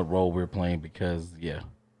depends on what role we're playing because,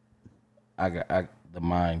 I got the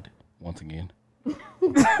mind once again.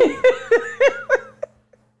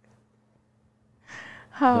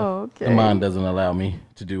 Oh, okay. The mind doesn't allow me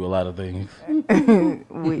to do a lot of things.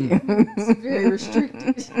 It's very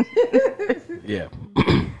restricted. Yeah.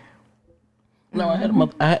 No, I had one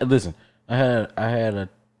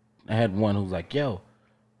who was like, "Yo,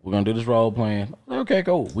 we're gonna do this role playing." I was like, okay,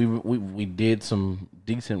 cool. We did some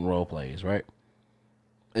decent role plays, right?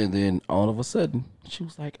 And then all of a sudden, she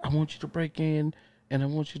was like, "I want you to break in, and I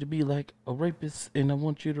want you to be like a rapist, and I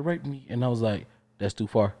want you to rape me." And I was like, "That's too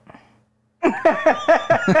far."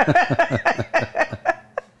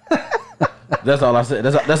 That's all I said.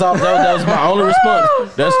 That's all. That was my only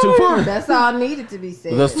response. That's too far. That's all needed to be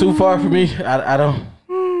said. That's too far for me. I don't.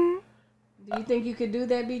 Do you think you could do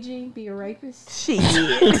that, BG? Be a rapist? Shit.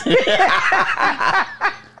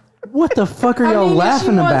 What the fuck are y'all if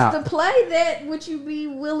laughing she wants about? to play that, would you be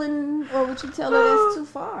willing, or would you tell her that's too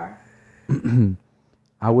far?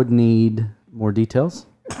 I would need more details.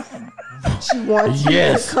 She wants you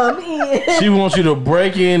to come in. She wants you to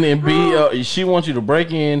break in and be. She wants you to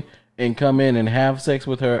break in and come in and have sex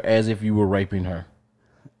with her as if you were raping her.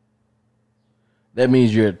 That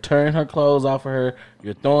means you're tearing her clothes off of her.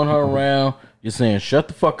 You're throwing her around. You're saying, "Shut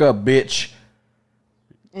the fuck up, bitch."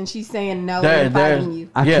 And she's saying no and fighting you.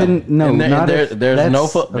 I couldn't. No, and not if there's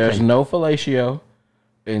that's- there's okay. no fellatio,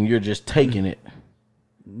 and you're just taking it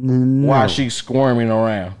No. while she's squirming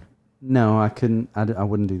around. No, I couldn't. I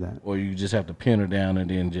wouldn't do that. Or you just have to pin her down and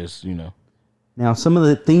then just Now, some of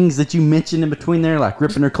the things that you mentioned in between there, like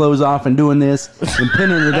ripping her clothes off and doing this and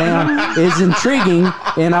pinning her down, is intriguing,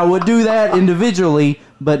 and I would do that individually,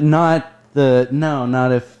 but not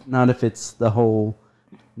if it's the whole.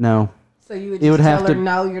 No, So you would It just would have tell her to-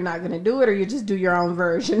 no, you're not going to do it, or you just do your own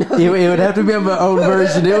version of it would have to be my own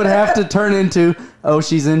version. It would have to turn into, oh,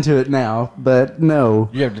 she's into it now, but no.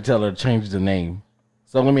 You have to tell her to change the name.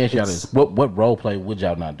 So let me ask y'all this: what role play would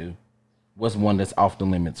y'all not do? What's one that's off the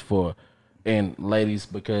limits for? And ladies,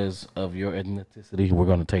 because of your ethnicity, we're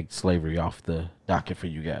gonna take slavery off the docket for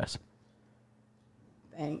you guys.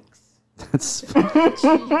 Thanks. That's,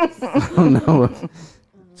 I don't know. If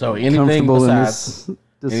So anything comfortable in besides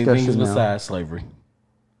this anything discussion now. besides slavery,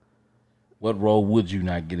 what role would you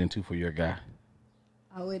not get into for your guy?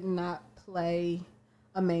 I would not play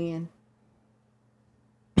a man.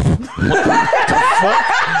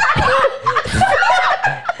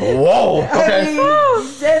 Whoa! Okay.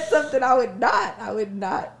 Just something I would not. I would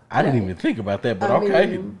not. I didn't even think about that, but I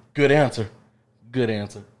okay. mean- Good answer. Good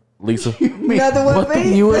answer. Lisa. Another one,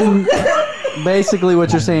 please. You wouldn't. Basically,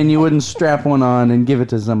 what you're saying, you wouldn't strap one on and give it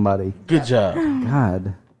to somebody. Good job.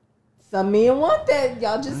 God. Some men want that.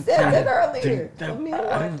 Y'all just said that earlier. Some men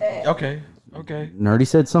want that. Okay. Nerdy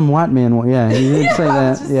said some white men. Yeah, he did say I that.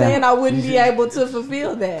 was just Yeah. saying I wouldn't be able to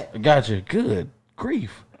fulfill that. Gotcha. Good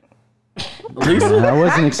grief. Lisa? I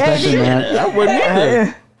wasn't expecting that. I wouldn't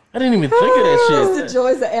either. I didn't even think of that It's shit. the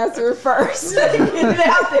joys of answering first. Get it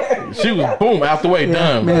out there. She was boom out the way,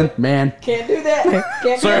 done. Man. Can't do that.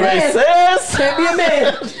 Can't Survey be a man. says. Can't be a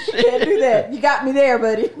man. Can't do that. You got me there,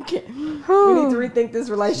 buddy. We need to rethink this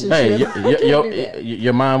relationship. Hey, Can't do that.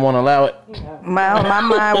 your mind won't allow it. My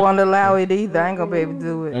mind won't allow it either. I ain't gonna be able to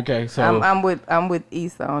do it. Okay, so I'm with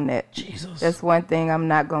Issa on that. Jesus. That's one thing I'm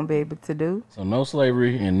not gonna be able to do. So no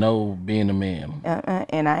slavery and no being a man.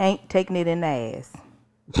 And I ain't taking it in the ass.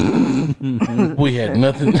 We had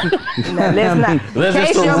nothing. Now, let's not. That's in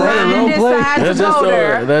just case a your role mind play. decides That's to just go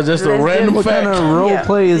there. a that's just a let's random What kind fact. of role Yeah,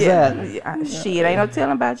 play is yeah, that? yeah. Shit, ain't no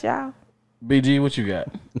telling about y'all. BG, what you got?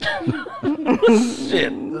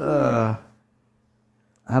 Shit. I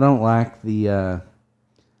don't like the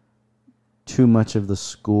too much of the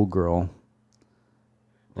schoolgirl.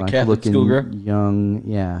 The Catholic schoolgirl? Young,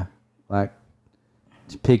 yeah. Like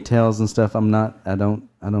pigtails and stuff. I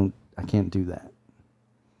can't do that.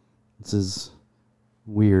 This is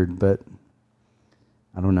weird, but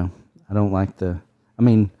I don't know. I don't like I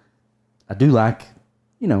do like,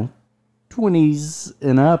 20s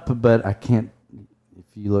and up, but I can't, if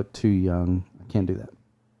you look too young, I can't do that.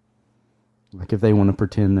 Like if they want to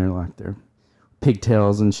pretend they're like they're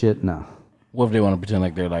pigtails and shit, no. What if they want to pretend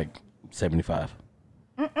like they're like 75?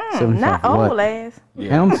 75 Not what? old ass.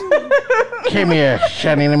 Pounds? Come here,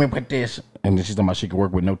 Shani, let me put this. And then she's talking about she can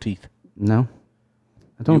work with no teeth. No.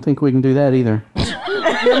 I don't think we can do that either.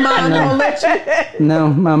 Your mind won't let you. No,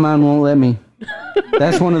 my mind won't let me.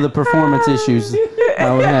 That's one of the performance issues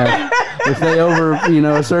I would have. If they over,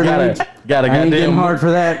 a certain age, Got a I ain't getting goddamn hard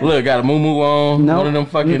for that. Look, got a moo on. Nope. One of them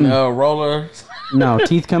fucking rollers. No,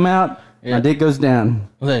 teeth come out, Yeah. my dick goes down.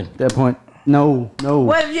 Listen, At that point, no.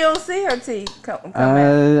 What if you don't see her teeth come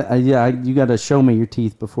out? Yeah, you got to show me your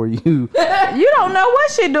teeth before you. You don't know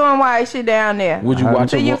what she doing while she down there. would you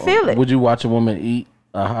watch Till you feel it. Would you watch a woman eat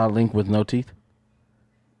a hot link with no teeth?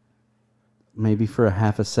 Maybe for a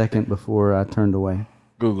half a second before I turned away.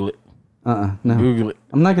 Google it. No. Google it.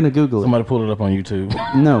 I'm not gonna Google it. Somebody pull it up on YouTube.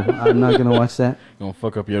 No, I'm not gonna watch that. Gonna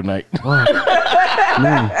fuck up your night.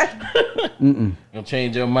 No. Gonna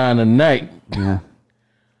change your mind tonight. Yeah.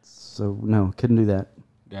 So no, couldn't do that.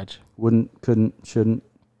 Gotcha. Wouldn't, couldn't, shouldn't.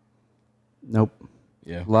 Nope.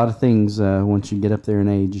 Yeah. A lot of things once you get up there in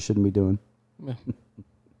age, you shouldn't be doing.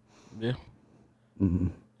 Yeah.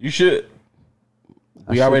 You should.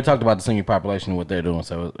 We already talked about the senior population and what they're doing.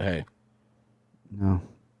 So hey, No.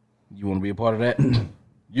 you want to be a part of that?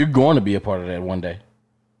 You're going to be a part of that one day.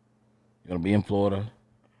 You're gonna be in Florida.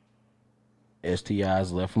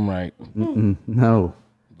 STIs left from right. No.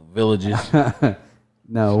 The villages.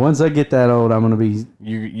 No. Once I get that old, I'm gonna be.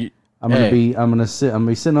 I'm gonna be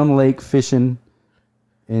sitting on the lake fishing,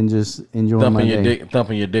 and just enjoying my day.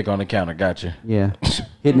 thumping your dick on the counter. Gotcha. Yeah,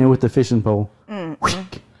 hitting it with the fishing pole.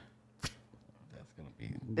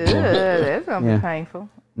 That's gonna Yeah. be painful.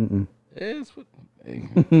 It's what, hey,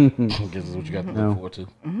 I guess it's what you got to look forward to.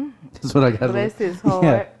 That's what I got. Bless his heart.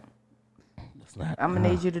 Yeah. It's not. I'm gonna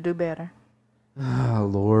need you to do better. Oh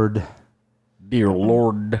Lord, Dear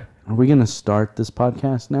Lord. are we gonna start this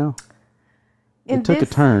podcast now? It took a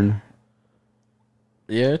turn.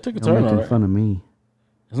 Yeah, it took a You're turn. making All right. fun of me.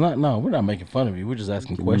 It's not. No, we're not making fun of you. We're just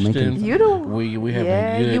asking You're making questions. fun You do. We have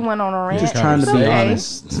Yeah, a good. you went on a rant. Just trying to be Okay.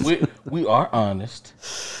 honest. we are honest.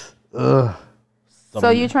 Ugh. So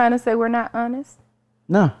you trying to say we're not honest?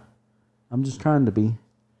 No, I'm just trying to be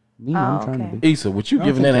me. I'm trying okay. to be. Issa, with you I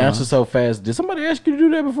giving think that so. answer so fast, did somebody ask you to do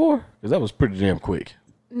that before? Because that was pretty damn quick.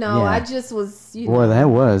 No, Yeah. I just was, Boy,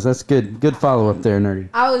 that's good. Good follow up there, Nerdy.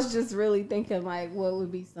 I was just really thinking like what would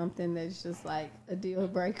be something that's just like a deal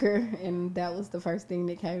breaker, and that was the first thing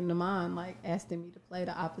that came to mind, like asking me to play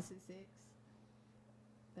the opposite sex.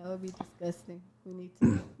 That would be disgusting. We need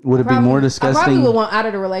to. Would it be more I probably disgusting? would want out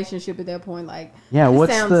of the relationship at that point. Like, Yeah,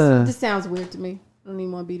 this sounds weird to me. I don't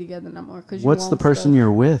even want to be together no more. What's the person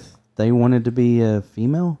you're with? They wanted to be a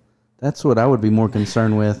female? That's what I would be more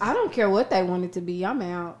concerned with. I don't care what they wanted to be. I'm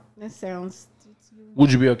out. That sounds.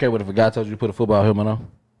 Would you be okay with if a guy told you to put a football helmet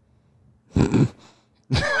on?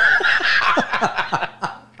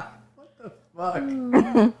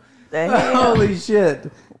 Holy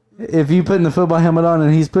shit. If you putting the football helmet on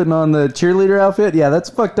and he's putting on the cheerleader outfit, yeah, that's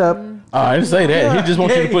fucked up. Oh, I didn't say that. He just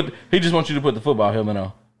wants you to put. He just wants you to put the football helmet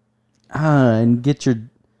on. And get your.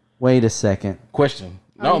 Wait a second. Question.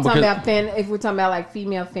 No, No, because if we're talking about like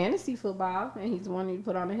female fantasy football, and he's wanting you to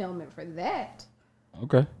put on a helmet for that.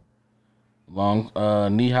 okay. Long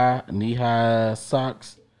knee high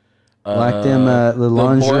socks. Like them the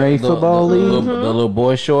lingerie football league. The little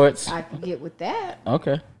boy shorts. I can get with that.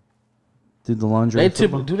 Okay. Do the lingerie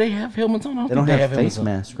football. Do they have helmets on? They don't think have helmets face on.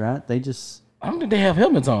 masks, right? They just. I don't think they have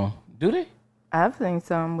helmets on. Do they? I've seen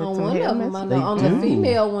some with On some one of helmets. them, They on do. the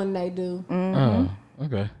female one, they do. Oh,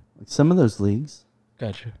 okay. Some of those leagues.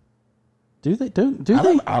 Gotcha. Do they? Do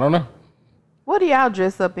they? I don't know. What do y'all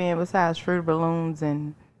dress up in besides fruit balloons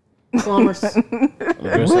and Plumbers,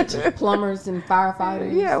 What? plumbers, and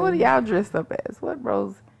firefighters. yeah? What do and- y'all dressed up as? What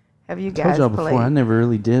roles have you I told guys y'all played? before. I never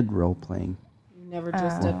really did role playing. You never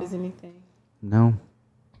dressed up as anything. No.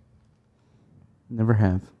 Never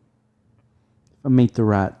have. If I meet the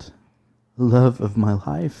right love of my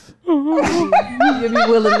life, You'd be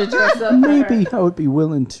willing to dress up. for her. maybe I would be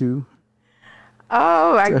willing to.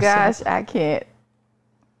 Oh my Dress gosh, I can't.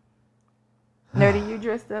 Nerdy, you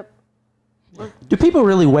dressed up? Do people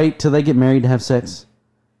really wait till they get married to have sex?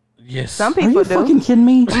 Yes. Some Are people you do. fucking kidding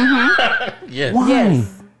me? Yes. Why?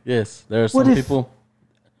 Yes. Yes. There are What some if- people.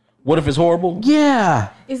 What if it's horrible? Yeah.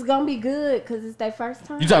 It's gonna be good because it's their first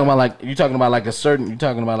time. You talking about like a certain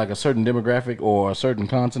demographic or a certain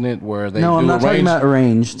continent where they No, do I'm not talking arrange- about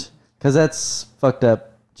arranged, because that's fucked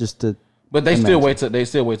up. Just to But they still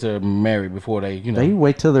imagine. wait to marry before they they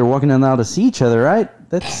wait till they're walking down the aisle to see each other, right?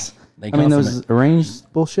 That's. They I mean, those consummate.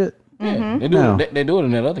 arranged bullshit. Yeah, they do No. it. They do it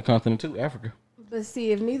in that other continent too, Africa. But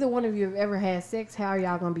see, if neither one of you have ever had sex, how are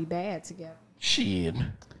y'all gonna be bad together? Shit.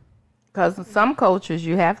 Because in some cultures,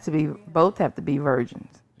 both have to be virgins.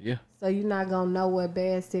 Yeah. So you're not gonna know what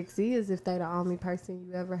bad sex is if they the only person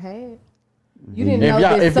you ever had. You didn't know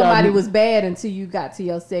that if y'all somebody knew- was bad until you got to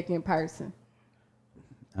your second person.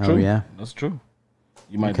 Oh True. yeah. That's true.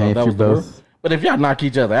 You might Okay, thought that if was the you're word. both- But if y'all knock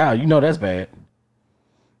each other out, you know that's bad.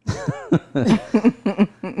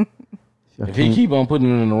 If he keep on putting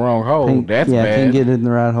it in the wrong hole, that's bad. Can't get it in the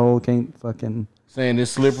right hole. Can't fucking. Saying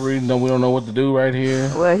it's slippery, no, we don't know what to do right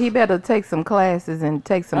here. Well, he better take some classes and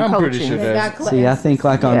take some I'm coaching. pretty sure They that- got See, I classes. think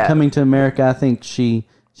like on Yeah. Coming to America, I think she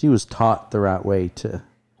was taught the right way to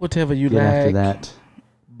Whatever you get like. after that.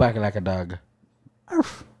 Bark like a dog.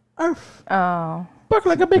 Arf, arf. Oh, Bark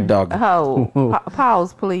like a big dog.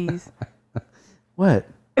 pause, please. What?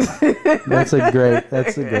 That's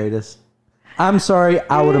the greatest. I'm sorry,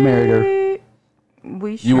 I would have married her.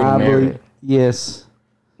 We You sure, would've married Probably, her. yes.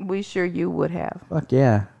 we sure you would have. Fuck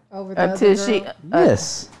yeah. Over the Until other she, girl.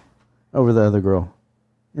 Yes. Over the other girl.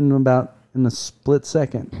 In a split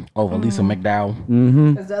second. Over Lisa McDowell.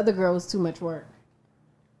 Because the other girl was too much work.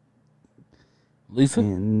 Lisa,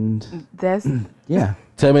 And that's yeah.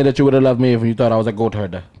 tell me that you would have loved me if you thought I was a goat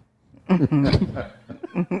herder. I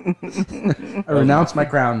renounce my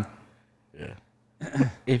crown.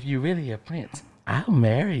 If you really a prince, I'll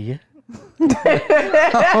marry you.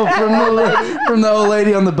 Oh, from the old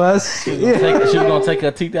lady on the bus. She was gonna take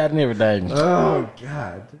her teeth out and everything. Oh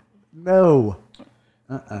God. No.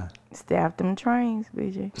 staff them trains,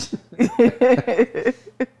 BJ.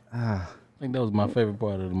 I think that was my favorite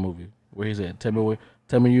part of the movie, where he said, "Tell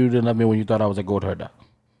me you didn't love me when you thought I was a goat herder."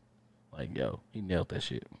 Like, yo, he nailed that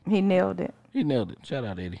shit. He nailed it. He nailed it. Shout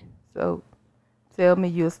out, Eddie. So, tell me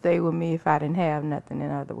you'll stay with me if I didn't have nothing.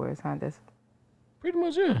 In other words, huh? That's Pretty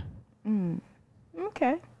much, yeah.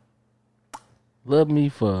 okay. Love me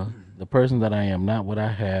for the person that I am, not what I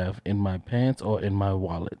have in my pants or in my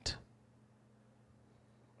wallet.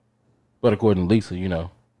 But according to Lisa, you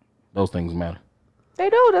know, those things matter. They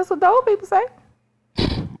do. That's what the old people say.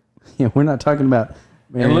 Yeah, we're not talking about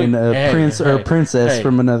marrying a prince or a princess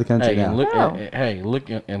from another country Hey, now. and look,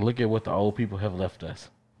 No. look at what the old people have left us.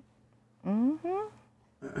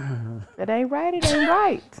 It ain't right. It ain't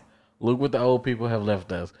right. Look what the old people have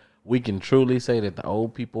left us. We can truly say that the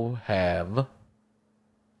old people have.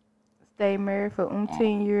 Stay married for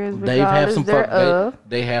 10 years, They have regardless some thereof.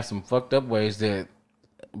 they have some fucked up ways that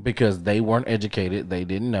because they weren't educated, they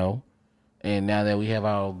didn't know, and now that we have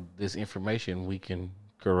all this information, we can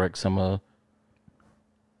correct some of.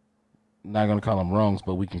 Not gonna call them wrongs,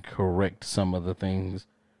 but we can correct some of the things.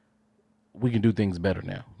 We can do things better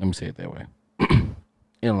now. Let me say it that way.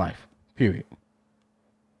 In life, period.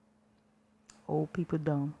 Old people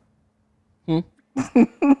dumb. So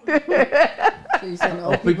you saying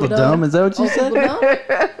old People dumb? Is that what you Old people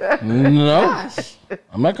said? dumb? No, Gosh.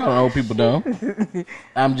 I'm not calling old people dumb.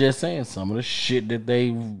 I'm just saying some of the shit that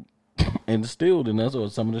they instilled in us, or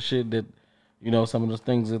some of the shit that, some of the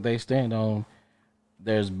things that they stand on.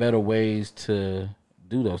 There's better ways to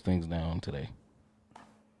do those things now today.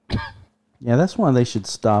 Yeah, that's why they should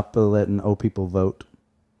stop letting old people vote.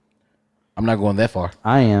 I'm not going that far.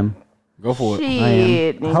 I am. Go for it. Shit. I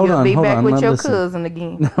am. And Hold you'll on, be hold back on. with Now your listen. cousin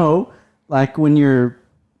again. No, like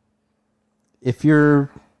if you're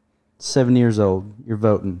 7 years old, you're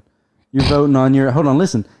voting. You're voting on your, hold on,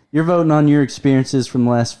 listen. You're voting on your experiences from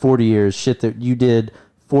the last 40 years, shit that you did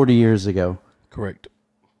 40 years ago. Correct.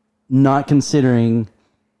 Not considering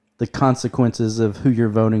the consequences of who you're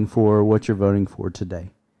voting for or what you're voting for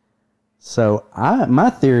today. So my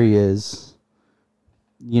theory is,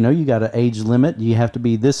 you got an age limit. You have to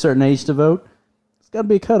be this certain age to vote. It's got to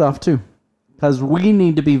be a cutoff too. Because we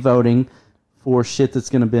need to be voting for shit that's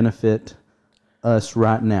going to benefit us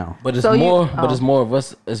right now. But it's So it's more of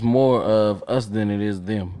us. It's more of us than it is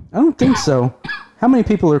them. I don't think so. How many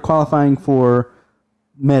people are qualifying for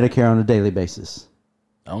Medicare on a daily basis?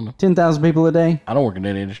 I don't know. 10,000 people a day? I don't work in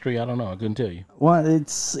that industry. I don't know. I couldn't tell you. Well,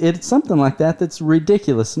 it's something like that. That's a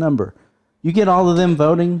ridiculous number. You get all of them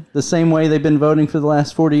voting the same way they've been voting for the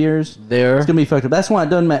last 40 years. It's going to be fucked up. That's why it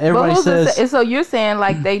doesn't matter. Everybody says... So you're saying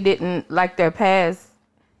like they didn't, like their past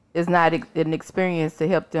is not an experience to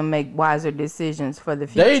help them make wiser decisions for the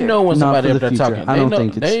future. They know when Not somebody for up the there future. talking. I They don't know,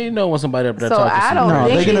 think it's... they know when somebody up there So talking. I don't No,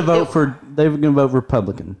 think they're going to vote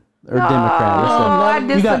Republican or Democrat. Or No,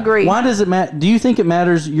 something. I disagree. Why does it matter? Do you think it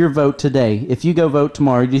matters your vote today? If you go vote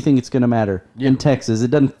tomorrow, do you think it's going to matter? In Texas, it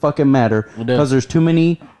doesn't fucking matter It does. because there's too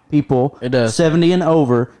many people It does. 70 and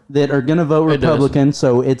over that are going to vote It does. Republican,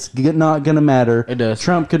 so it's not going to matter. It does.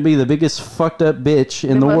 Trump could be the biggest fucked up bitch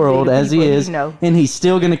in the must be world the as he people he is, know. and he's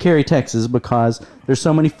still going to carry Texas because there's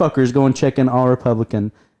so many fuckers going checking all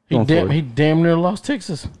Republican. Going forward. He damn near lost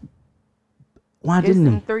Texas. Why It's didn't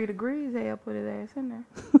in he? 3 degrees. They'll put his ass in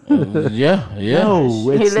there. Yeah.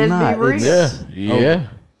 No, it's let's be not. real. It's- Yeah.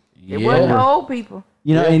 It wasn't the old people.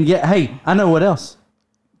 and hey, I know what else.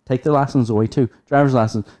 Take their license away too. Driver's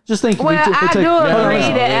license. Just think. if Well, we I took- do hold on, agree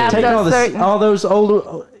listen. that Take after all a certain... all those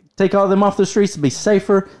old, take all them off the streets to be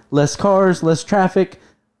safer, less cars, less traffic,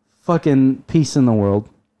 fucking peace in the world,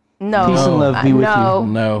 No. peace and love be with no.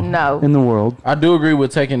 No. you in the world. I do agree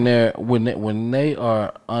with taking their when they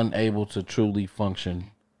are unable to truly function.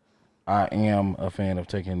 I am a fan of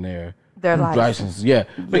taking their license. Yeah,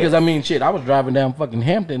 because I mean, shit. I was driving down fucking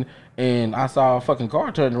Hampton and I saw a fucking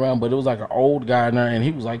car turning around, but it was like an old guy in there and he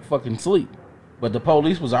was like fucking asleep. But the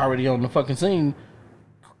police was already on the fucking scene.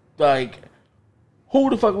 Like, who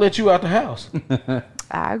the fuck let you out the house?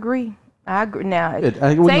 I agree. Now, We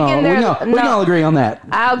can all agree on that.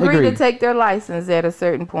 I agree Agreed. to take their license at a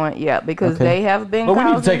certain point. Yeah, because Okay. they have been. But we need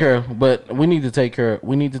to causing- take care. But we need to take care.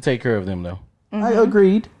 We need to take care of them though. I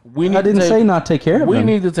agreed. We need I to didn't take- say not take care of We them.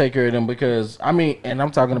 need to take care of them because I mean, and I'm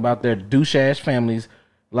talking about their douche ass families.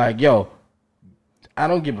 Like, yo, I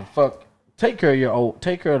don't give a fuck. Take care of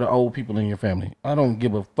the old people in your family. I don't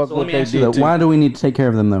give a fuck what they did. Why do we need to take care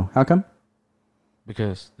of them though? How come?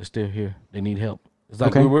 Because they're still here. They need help. It's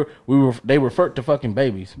like Okay. they referred to fucking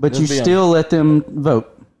babies. But Let's you be honest. still let them vote.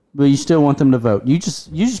 But you still want them to vote. You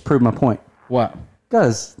just proved my point. What?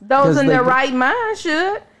 Because Those in their right mind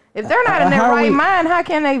should. If they're not in their how right we- mind, how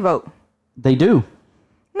can they vote? They do.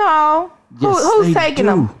 No. Yes, Who's they taking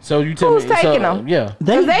do. them? So you tell Who's me? taking so, them? Yeah.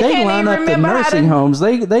 They They can't line even up the remember how nursing to- homes.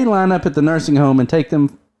 They line up at the nursing home and take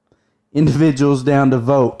them individuals down to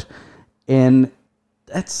vote, and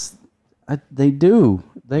they do.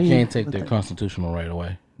 They You can't take their constitutional right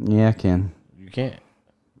away. Yeah, I can. You can't.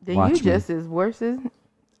 Then Watch you me. just as worse as.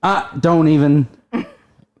 Don't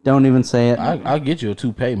even say it. I'll get you a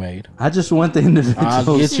toupee made. I just want the I'll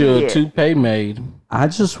individuals. get you a Shit. toupee made. I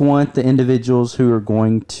just want the individuals who are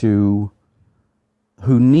going to,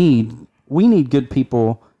 we need good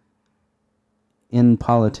people in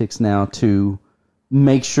politics now to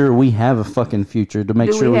make sure we have a fucking future, to make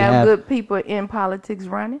Do sure we have have. good people in politics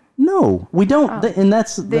running? No, we don't. And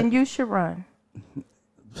that's, Then you should run.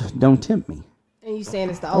 don't tempt me. And you saying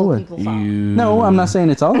it's the old people's fault? No, I'm not saying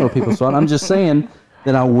it's all old people's fault. I'm just saying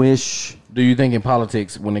that I wish. Do you think in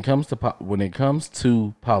politics, when it comes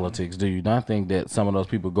to politics, do you not think that some of those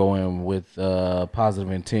people go in with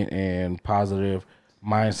positive intent and positive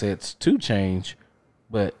mindsets to change,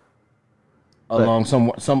 but along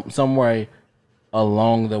some way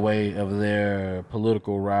along the way of their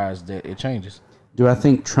political rise that it changes? Do I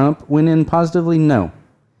think Trump went in positively? No.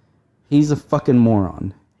 He's a fucking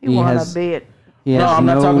moron. He won a bid. He No, has I'm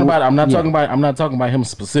not talking about. I'm not yeah. talking about him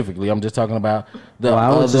specifically. I'm just talking about the. Well, I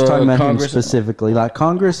was just talking about Congress. him specifically. Like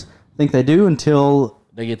Congress, I think they do until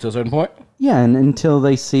They get to a certain point. and until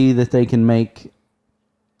they see that they can make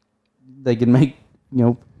they can make,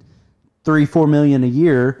 3-4 million a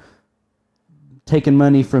year taking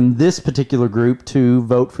money from this particular group to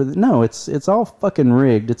vote for no, it's all fucking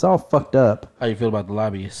rigged. It's all fucked up. How you feel about the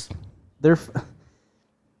lobbyists?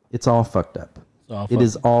 It's all fucked up. It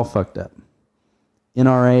is all fucked up.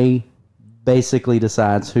 NRA basically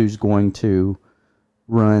decides who's going to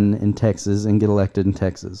run in Texas and get elected in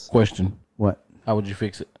Texas. Question. What? How would you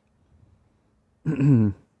fix it?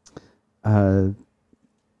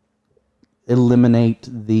 Eliminate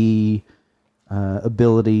the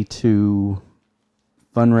ability to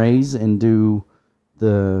fundraise and do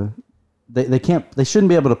they shouldn't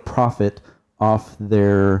be able to profit off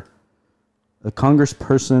their a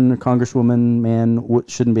congressperson or congresswoman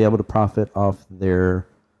shouldn't be able to profit off their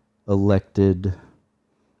elected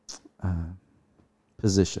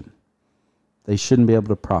position. They shouldn't be able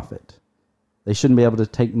to profit. They shouldn't be able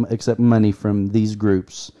to accept money from these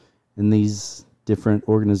groups and these different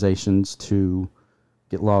organizations to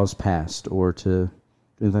get laws passed or to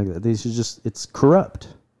do anything like that. These are it's corrupt.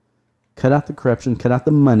 Cut out the corruption, cut out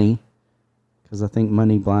the money, because I think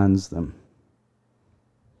money blinds them.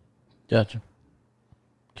 Gotcha.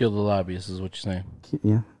 Kill the lobbyists is what you're saying.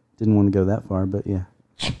 Yeah. Didn't want to go that far, but yeah.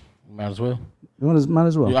 Might as well. Might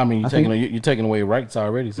as well. I mean, you're taking away rights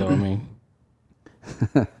already, so I mean.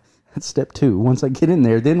 That's step 2. Once I get in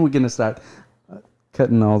there, then we're going to start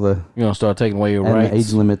cutting all the... You're going to start taking away your rights? The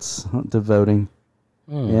age limits to voting.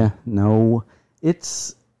 Yeah, no.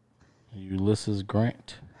 It's... Ulysses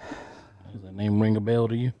Grant. Does that name ring a bell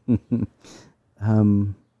to you?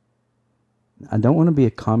 I don't want to be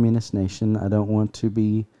a communist nation. I don't want to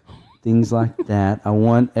be things like that. I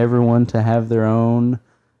want everyone to have their own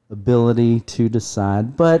ability to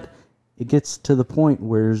decide. But it gets to the point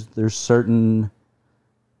where there's certain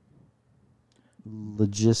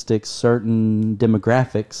logistics, certain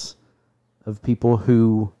demographics of people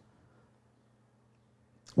who...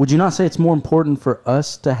 Would you not say it's more important for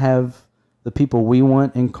us to have the people we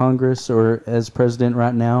want in Congress or as president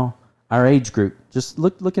right now? Our age group. Just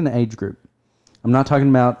look in the age group. I'm not talking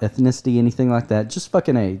about ethnicity, anything like that. Just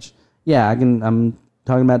fucking age. Yeah, I'm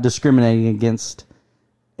talking about discriminating against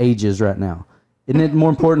ages right now. Isn't it more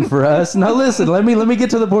important for us? Now listen, let me get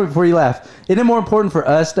to the point before you laugh. Isn't it more important for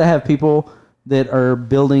us to have people that are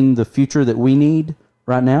building the future that we need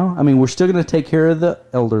right now? I mean, we're still going to take care of the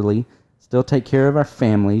elderly, still take care of our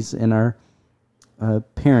families and our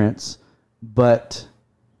parents, but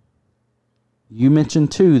you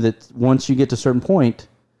mentioned too that once you get to a certain point,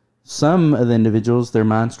 some of the individuals, their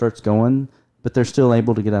mind starts going, but they're still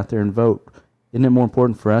able to get out there and vote. Isn't it more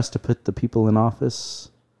important for us to put the people in office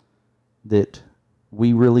that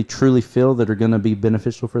we really truly feel that are going to be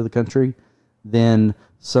beneficial for the country than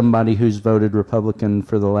somebody who's voted Republican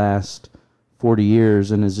for the last 40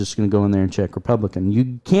 years and is just going to go in there and check Republican?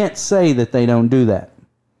 You can't say that they don't do that.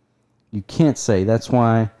 You can't say. That's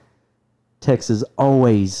why Texas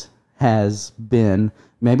always has been.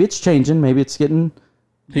 Maybe it's changing. Maybe it's getting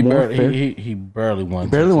he barely won. He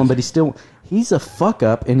barely won, but he's a fuck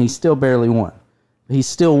up, and he still barely won. He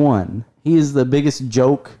still won. He is the biggest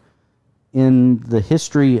joke in the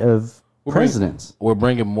history of presidents. We're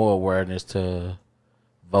bringing more awareness to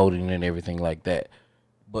voting and everything like that.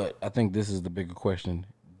 But I think this is the bigger question.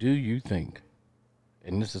 Do you think,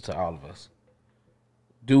 and this is to all of us,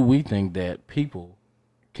 do we think that people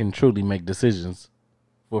can truly make decisions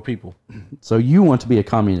for people? So you want to be a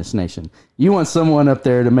communist nation. You want someone up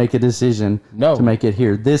there to make a decision to make it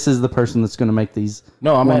here. This is the person that's going to make these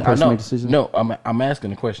make decisions? No, I'm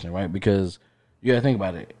asking the question, right? Because you got to think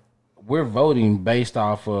about it. We're voting based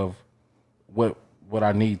off of what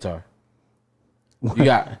our needs are. You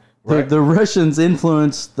got... Right. The Russians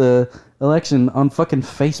influenced the election on fucking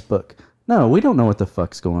Facebook. No, we don't know what the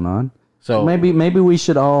fuck's going on. So maybe we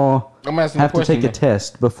should all have to take a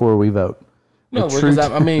test before we vote. No,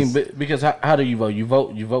 because how do you vote?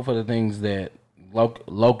 You vote for the things that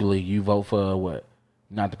locally you vote for. What?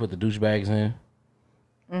 Not to put the douchebags in.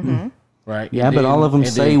 Mm-hmm. Right. Yeah, but all of them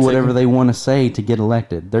say whatever they want to say to get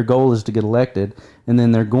elected. Their goal is to get elected, and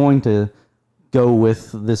then they're going to go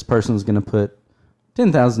with this person's going to put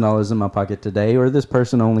 $10,000 in my pocket today, or this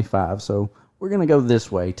person only $5,000. So we're gonna go this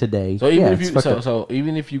way today. So even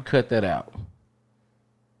if you cut that out,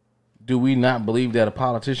 do we not believe that a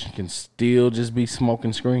politician can still just be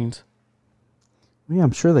smoking screens? Yeah,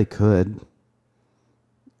 I'm sure they could.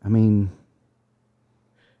 I mean,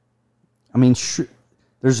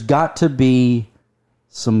 there's got to be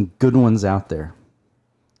some good ones out there,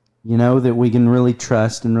 that we can really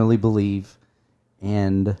trust and really believe,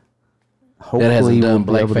 and hopefully that hasn't done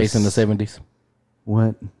blackface in the 70s.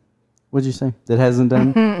 What? What'd you say? That hasn't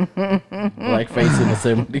done? Blackface in the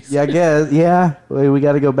 70s. Yeah, I guess. Yeah. We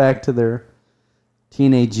got to go back to their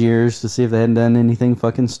teenage years to see if they hadn't done anything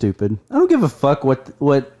fucking stupid. I don't give a fuck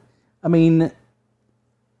what I mean,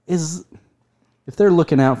 is if they're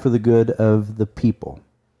looking out for the good of the people,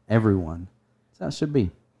 everyone, that's how it should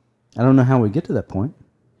be. I don't know how we get to that point.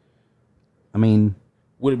 I mean,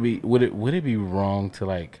 would it be wrong to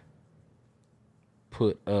like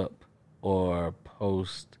put up or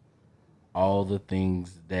post all the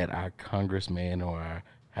things that our congressmen or our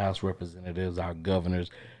House representatives, our governors,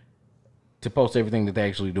 to post everything that they're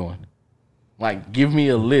actually doing? Like, give me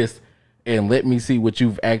a list and let me see what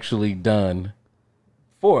you've actually done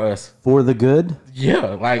for us. For the good? Yeah,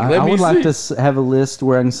 like, let I me would see. like to have a list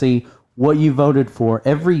where I can see what you voted for,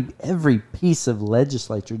 every piece of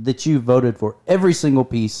legislature that you voted for, every single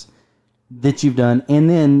piece that you've done, and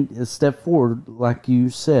then a step forward, like you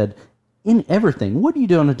said, in everything. What do you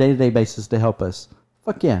do on a day-to-day basis to help us?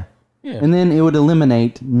 Fuck yeah. Yeah. And then it would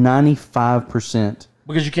eliminate 95%.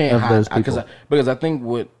 Because you can't of hide those people. because I think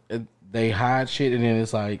what they hide shit and then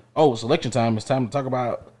it's like, oh, it's election time. It's time to talk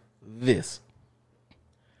about this.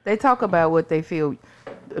 They talk about what they feel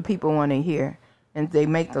the people want to hear, and they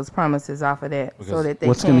make those promises off of that so that they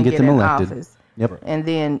what's can gonna get get them in elected? office. Yep. And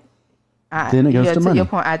then, Then it goes to money. your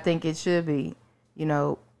point, I think it should be,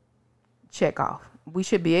 check off. We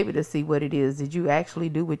should be able to see what it is. Did you actually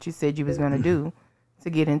do what you said you was going to do to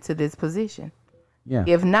get into this position? Yeah.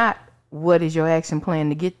 If not, what is your action plan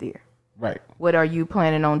to get there? Right. What are you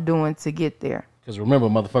planning on doing to get there? Because remember,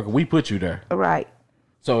 motherfucker, we put you there. Right.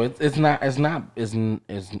 So it's not I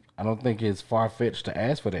don't think it's far fetched to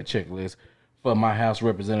ask for that checklist for my House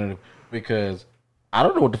representative, because I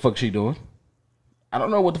don't know what the fuck she doing. I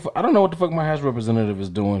don't know what the fuck my House representative is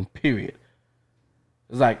doing. Period.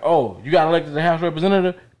 It's like, oh, you got elected to House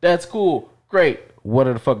representative. That's cool, great. What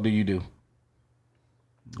the fuck do you do?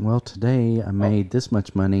 Well, today I made this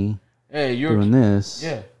much money Hey, you're doing this.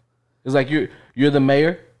 Yeah, it's like you're the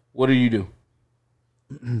mayor. What do you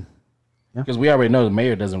do? Because we already know the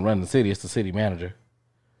mayor doesn't run the city; it's the city manager.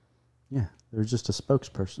 Yeah, they're just a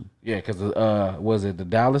spokesperson. Yeah, because was it the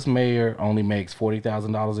Dallas mayor only makes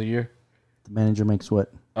 $40,000 a year? The manager makes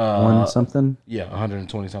what? One something? Yeah,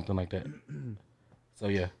 120 something like that. So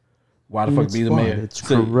yeah, why the I mean, fuck it's be the flawed. mayor? It's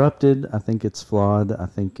So- corrupted. I think it's flawed. I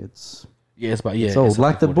think it's Yeah, it's old.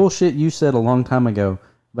 Like the bullshit. bullshit you said a long time ago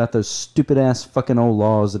about those stupid ass fucking old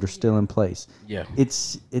laws that are still in place. Yeah,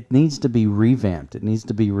 It needs to be revamped. It needs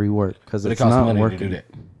to be reworked because but it it's costs not money working. to do that.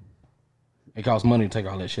 It costs money to take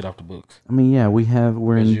all that shit off the books. I mean, yeah, we're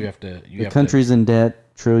Because in you have to. the country's in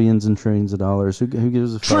debt, trillions and trillions of dollars. Who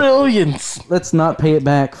gives a fuck? trillions. Let's not pay it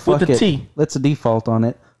back. Fuck With a it. T. Let's default on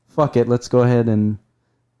it. Fuck it. Let's go ahead and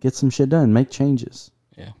get some shit done. Make changes.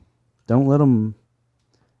 Yeah,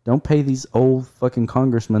 Don't pay these old fucking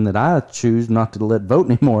congressmen that I choose not to let vote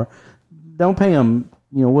anymore. Don't pay them.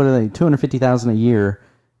 What are they? $250,000 a year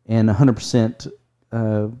and 100%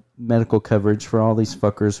 medical coverage for all these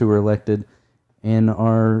fuckers who are elected, and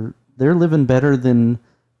they're living better than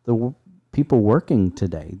the people working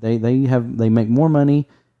today. They make more money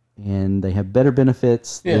and they have better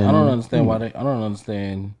benefits. yeah. than, I don't understand why they. I don't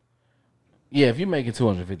understand. Yeah, if you're making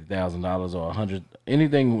 $250,000 or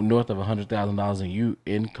anything north of $100,000, and you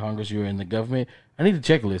in Congress, you're in the government, I need a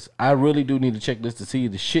checklist. I really do need a checklist to see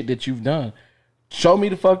the shit that you've done. Show me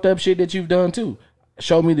the fucked up shit that you've done too.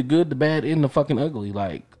 Show me the good, the bad, and the fucking ugly.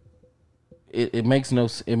 Like, it makes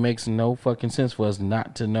no fucking sense for us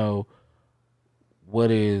not to know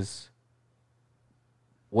what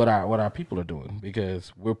our people are doing,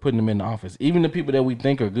 because we're putting them in the office. Even the people that we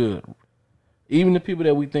think are good. Even the people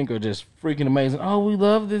that we think are just freaking amazing. Oh, we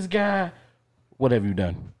love this guy. What have you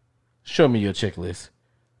done? Show me your checklist.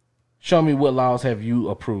 Show me what laws have you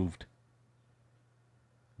approved.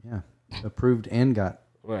 Yeah, approved and got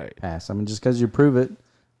Right. passed. I mean, just because you approve it,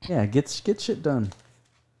 yeah, get shit done.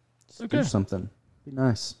 Just Okay. do something. Be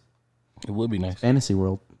nice. It would be nice. Fantasy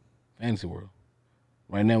world. Fantasy world.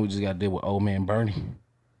 Right now, we just got to deal with old man Bernie.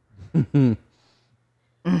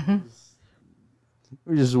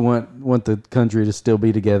 We just want the country to still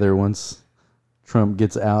be together once Trump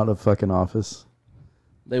gets out of fucking office.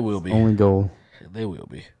 They will be. Only goal. They will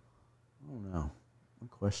be. I don't know. I'm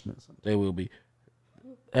questioning something. They will be.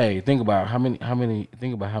 Hey, think about how many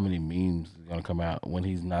memes is gonna come out when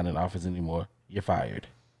he's not in office anymore. You're fired.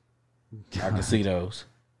 I can see those.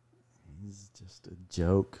 He's just a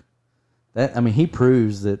joke. He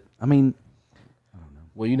proves that.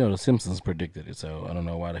 Well, you know the Simpsons predicted it, so I don't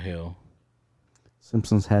know why the hell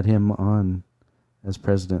Simpsons had him on as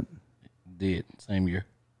president. did same year.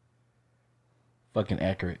 Fucking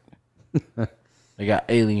accurate. They got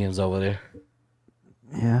aliens over there.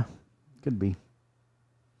 Yeah, could be.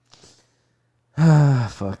 Ah,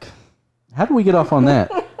 fuck. How do we get off on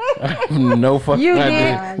that? No fucking You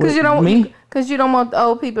idea. did because you don't Me? because you don't want the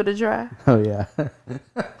old people to drive. Oh yeah,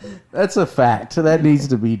 that's a fact. That needs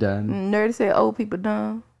to be done. Nerdy said old people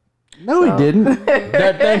dumb. No, he didn't.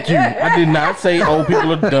 Thank you. I did not say old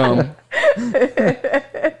people are dumb.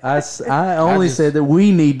 I only said that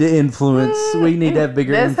we need to influence. We need to have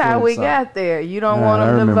bigger. That's how we influence on- got there. You don't I want them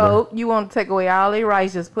to remember. vote. You want to take away all their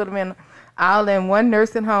rights. Just put them in all in one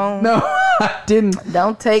nursing home. No, I didn't.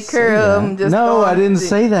 Don't take say care of them. that. Just No, go I didn't to-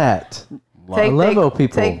 say that. Take I love they, old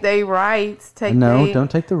people. Take their rights. Take No, they,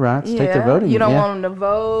 don't take the rights. Take their yeah, voting. You don't yeah. want them to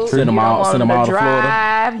vote. Send 'em you out- don't want send 'em them out to to Florida.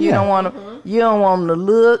 drive. You Yeah. don't want them. You don't want them to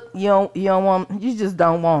look. You don't want. You just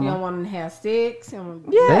don't want You don't them. want them to have sex. And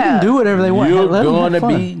Yeah. They can do whatever they want. You're Let 'em have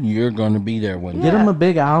fun. you're gonna be there one day. Get them a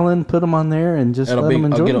big island, put them on there, and just And let them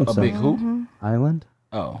enjoy get themselves. a big hoop. Island.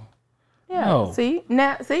 Oh, Yeah. No. See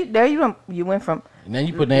there you went from. and then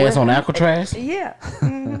you put their ass on Alcatraz, Yeah.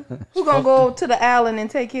 Who's gonna go to the island and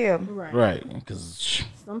take care of them? right. right? Because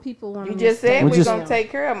Some people want You them just to said stay We we're just- gonna take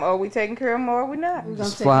care of them. Are we taking care of them or are we not? We're gonna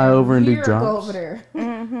Just take fly them over and do here, go drops. over there.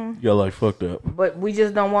 you're like fucked up. But we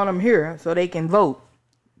just don't want them here so they can vote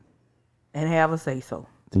and have a say so.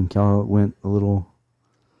 I think y'all went a little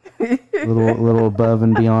above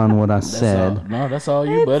and beyond what I said. No, that's all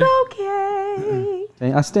you, buddy. It's okay.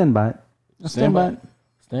 Okay, I stand by it. I stand by it.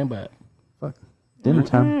 Stand by it. Fuck. Dinner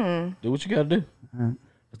time. Do what you gotta do.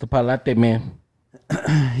 It's the Palate man.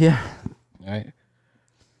 Yeah. All right.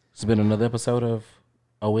 It's been another episode of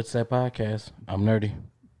Oh It's That Podcast. I'm Nerdy.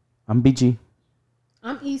 I'm BG.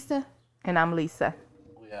 I'm Issa. And I'm Lisa.